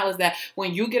consequence now is that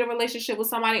when you get a relationship with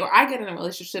somebody, or I get in a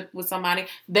relationship with somebody,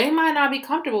 they might not be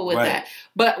comfortable with that.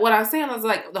 But what I'm saying is,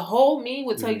 like, the whole me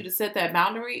would tell you to set that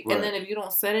boundary, and then if you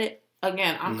don't set it.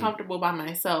 Again, I'm comfortable by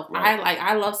myself. Right.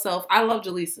 I love self. I love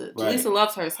Jaleesa. Jaleesa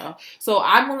loves herself. So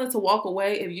I'm willing to walk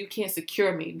away if you can't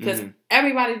secure me. Because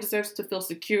everybody deserves to feel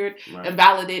secured and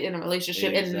validated in a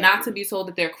relationship and not to be told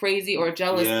that they're crazy or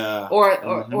jealous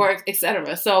or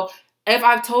etc. So if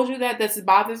I've told you that this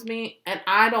bothers me and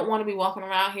I don't want to be walking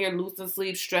around here losing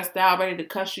sleep, stressed out, ready to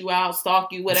cuss you out,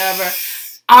 stalk you, whatever...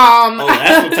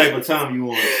 that's what type of time you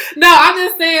want. No, I'm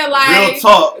just saying, like, real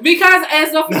talk. Because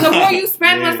as the more you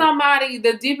spend with somebody,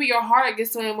 the deeper your heart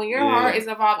gets to it. When your heart is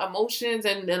involved, emotions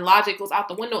and logic goes out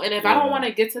the window. And if I don't want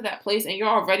to get to that place, and you're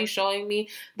already showing me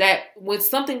that with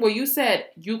something where you said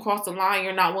you crossed the line,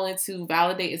 you're not willing to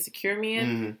validate and secure me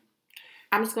in,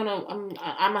 I'm just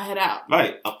gonna head out.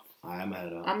 Right. I'm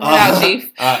head out. I'm head out,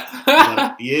 Chief.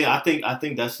 I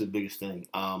think that's the biggest thing.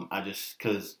 I just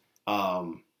because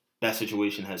that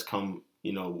situation has come,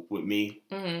 with me,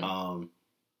 and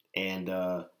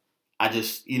I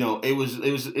just, it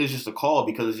was just a call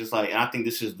because it's just like, and I think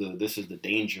this is the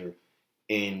danger,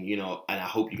 and and I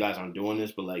hope you guys aren't doing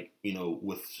this, but like,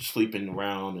 with sleeping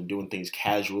around and doing things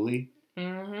casually,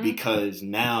 because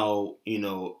now,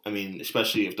 I mean,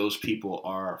 especially if those people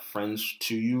are friends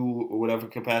to you or whatever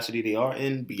capacity they are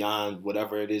in, beyond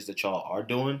whatever it is that y'all are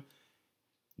doing,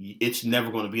 it's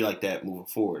never going to be like that moving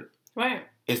forward. Right.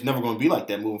 It's never going to be like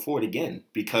that moving forward again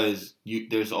because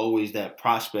there's always that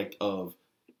prospect of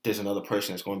there's another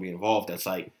person that's going to be involved that's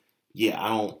like,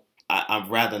 I'd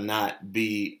rather not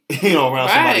be, around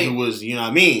somebody who was, you know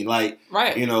what I mean? Like,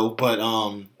 but,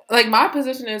 like, my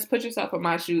position is put yourself in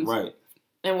my shoes. Right.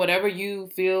 And whatever you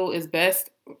feel is best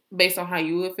based on how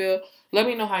you would feel, let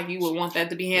me know how you would want that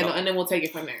to be handled, and then we'll take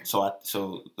it from there.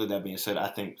 So with that being said, I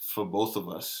think for both of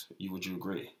us, would you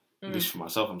agree? At least for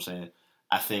myself, I'm saying,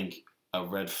 I think a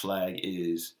red flag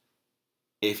is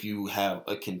if you have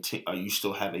you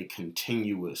still have a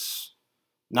continuous,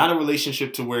 not a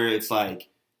relationship to where it's like,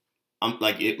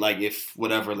 if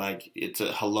whatever, like it's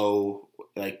a hello,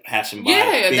 like passing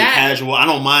by, being casual. I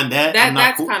don't mind that.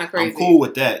 That's kind of crazy. I'm cool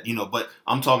with that, but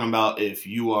I'm talking about if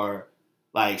you are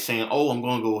like saying, "Oh, I'm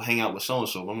going to go hang out with so and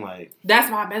so." I'm like, "That's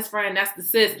my best friend. That's the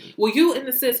sis." Well, you and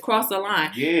the sis cross the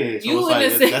line. Yeah, so you and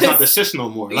the sis. That's not the sis no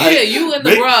more. Like, you and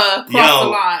the bruh cross the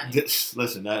line.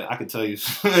 Listen, I can tell you,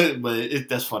 but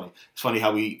that's funny. It's funny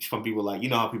how some people like,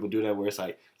 how people do that, where it's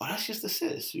like, "Oh, that's just the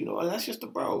sis," that's just the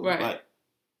bro, right? Like,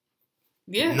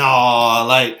 yeah, no,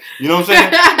 like, you know what I'm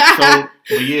saying? So,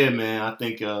 but yeah, man, I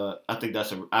think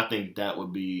that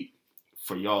would be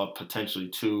for y'all potentially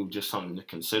too, just something to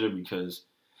consider because,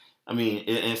 I mean,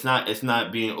 it's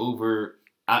not being over.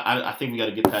 I think we got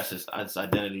to get past this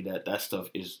identity that stuff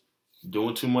is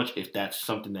doing too much. If that's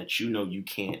something that you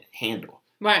can't handle,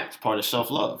 right? It's part of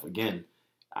self-love. Again,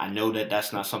 I know that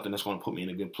that's not something that's going to put me in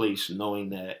a good place,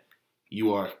 knowing that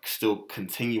you are still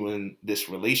continuing this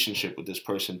relationship with this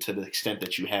person to the extent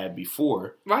that you had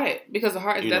before. Right. Because the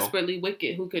heart is desperately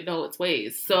wicked. Who could know its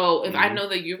ways? So if I know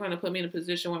that you're going to put me in a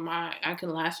position where I can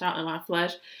lash out in my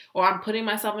flesh, or I'm putting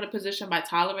myself in a position by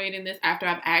tolerating this after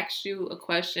I've asked you a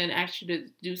question, asked you to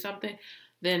do something,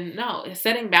 then no, it's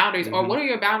setting boundaries. Or what are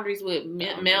your boundaries with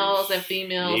males and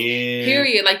females? Yeah.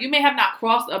 Period. Like, you may have not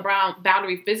crossed a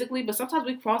boundary physically, but sometimes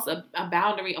we cross a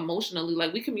boundary emotionally.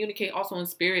 Like, we communicate also in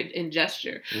spirit and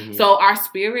gesture. So our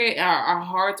spirit, our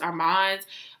hearts, our minds,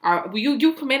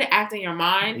 you committed act in your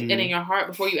mind and in your heart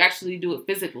before you actually do it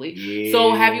physically. Yeah. So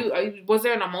was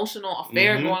there an emotional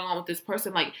affair going on with this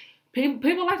person? Like,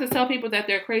 people like to tell people that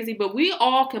they're crazy, but we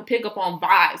all can pick up on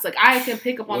vibes. Like, I can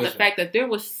pick up on the fact that there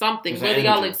was something, whether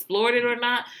y'all explored it or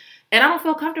not. And I don't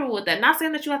feel comfortable with that. Not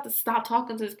saying that you have to stop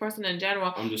talking to this person in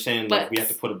general. I'm just saying that we have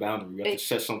to put a boundary. We have to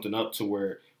set something up to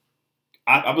where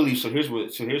I believe. So here's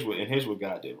what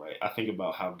God did, right? I think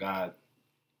about how God,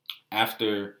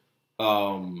 after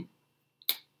the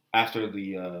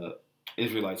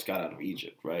Israelites got out of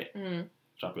Egypt, right?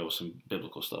 Dropping over some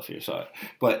biblical stuff here, sorry,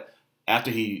 but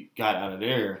after he got out of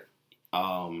there,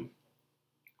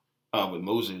 with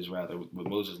Moses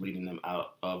leading them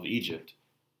out of Egypt,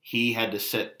 he had to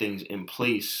set things in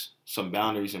place, some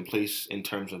boundaries in place in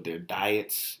terms of their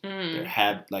diets,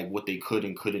 their like what they could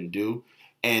and couldn't do.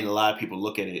 And a lot of people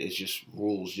look at it as just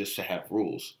rules, just to have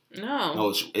rules.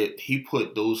 No, he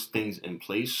put those things in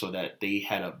place so that they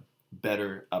had a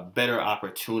better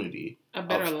opportunity, a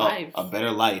better life, a better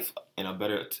life, and a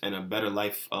better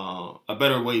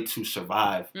way to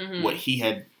survive what he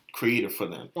had created for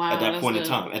them at that point in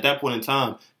time. At that point in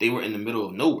time, they were in the middle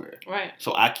of nowhere. Right.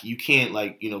 So you can't,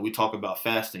 like, we talk about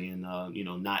fasting and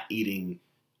not eating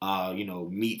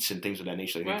meats and things of that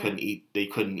nature. Like, they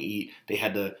couldn't eat. They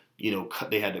had to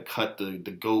cut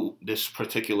the goat this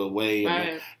particular way.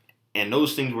 Right. And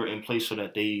those things were in place so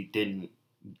that they didn't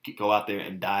go out there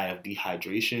and die of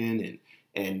dehydration,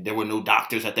 and there were no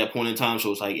doctors at that point in time.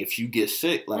 So it's like, if you get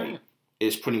sick, like,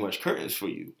 it's pretty much curtains for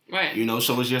you. Right.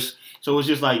 So it's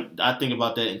just like, I think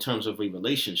about that in terms of a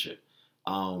relationship.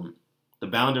 The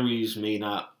boundaries may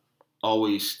not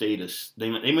always stay they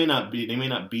may not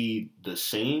be the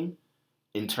same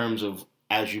in terms of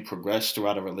as you progress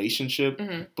throughout a relationship,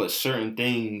 but certain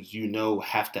things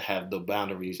have to have the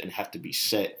boundaries and have to be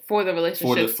set for the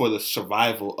relationship, for the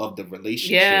survival of the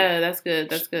relationship. Yeah, that's good.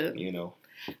 That's good.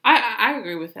 I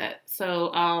agree with that.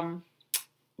 So,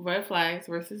 red flags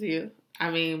versus you. I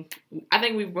mean, I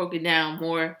think we broke it down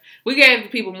more. We gave the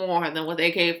people more than what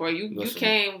they came for. You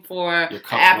came for an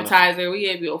appetizer. We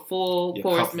gave you a full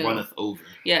course meal. Runneth over.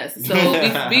 Yes.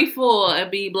 So be full and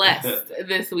be blessed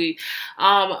this week.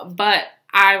 But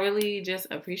I really just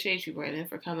appreciate you, Brandan,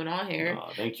 for coming on here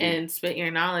and spitting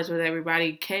your knowledge with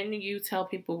everybody. Can you tell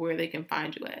people where they can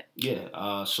find you at?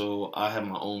 Yeah. So I have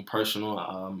my own personal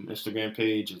Instagram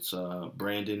page. It's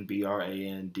Brandan,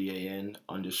 BRANDAN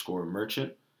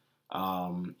 _merchant.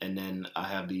 And then I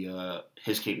have the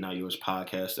His Cape Not Yours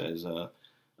podcast, as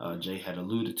Jay had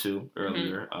alluded to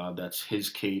earlier. That's His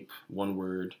Cape, one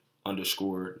word,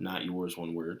 _ not yours,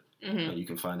 one word. You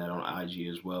can find that on IG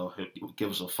as well. Give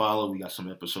us a follow. We got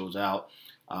some episodes out.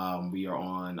 We are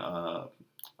on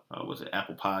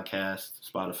Apple Podcasts,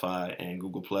 Spotify, and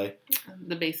Google Play.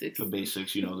 The basics.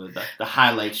 The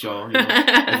highlights, y'all.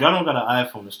 If y'all don't got an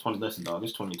iPhone, it's 20. Listen, dog,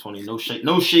 it's 2020. No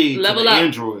shade level to the up.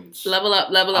 Androids. Level up.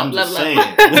 I'm just saying.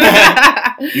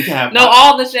 You can have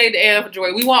all the shade to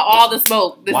Android. We want all the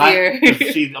smoke this year.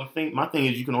 See, my thing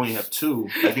is, you can only have two.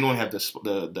 Like, you can only have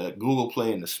the Google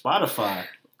Play and the Spotify.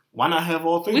 Why not have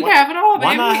all three? We can have it all, baby.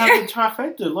 Why not have the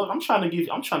trifecta? Look, I'm trying to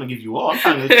give you all. I'm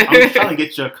trying to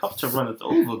get your cup to run it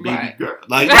over, baby girl.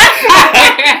 Like,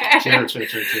 chill.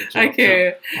 I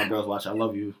can't. My girls watch. I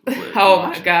love you. Oh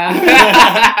my god.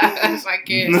 I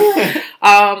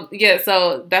can't. Yeah.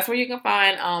 So that's where you can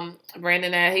find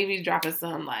Brandan at. He be dropping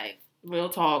some real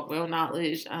talk, real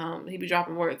knowledge. He be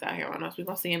dropping words out here on us. We're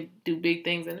gonna see him do big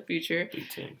things in the future.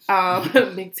 Big things.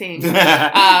 Big things. So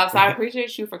I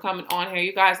appreciate you for coming on here.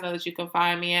 You guys know that you can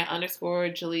find me at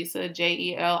 _Jalissa,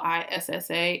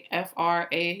 JELISSA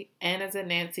FRAN as in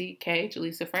Nancy K,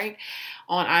 Jalissa Frank,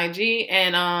 on IG.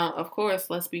 And of course,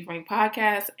 Let's Be Frank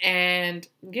podcast. And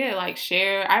yeah,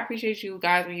 share. I appreciate you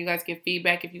guys when you guys give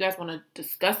feedback. If you guys want to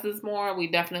discuss this more, we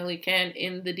definitely can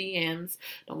in the DMs.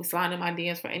 Don't be sliding in my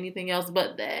DMs for anything else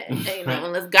but that.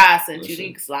 Unless God sent you,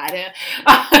 you can slide in.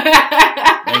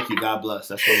 Thank you. God bless.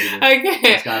 That's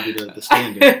gotta be the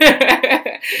standard.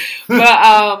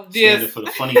 But standard for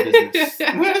the funny business.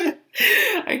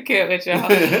 I can't with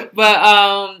y'all.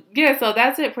 But yeah, so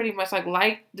that's it pretty much.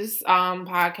 Like this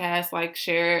podcast,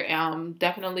 share,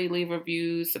 definitely leave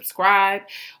reviews, subscribe,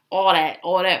 all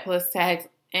that plus tags.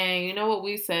 And you know what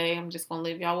we say? I'm just gonna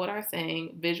leave y'all with our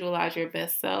saying: visualize your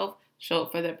best self. Show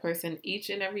up for that person each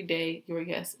and every day. Your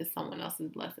yes is someone else's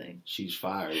blessing. She's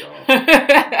fire, y'all.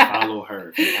 Follow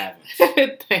her if you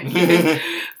haven't. Thank you.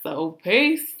 So,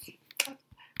 peace.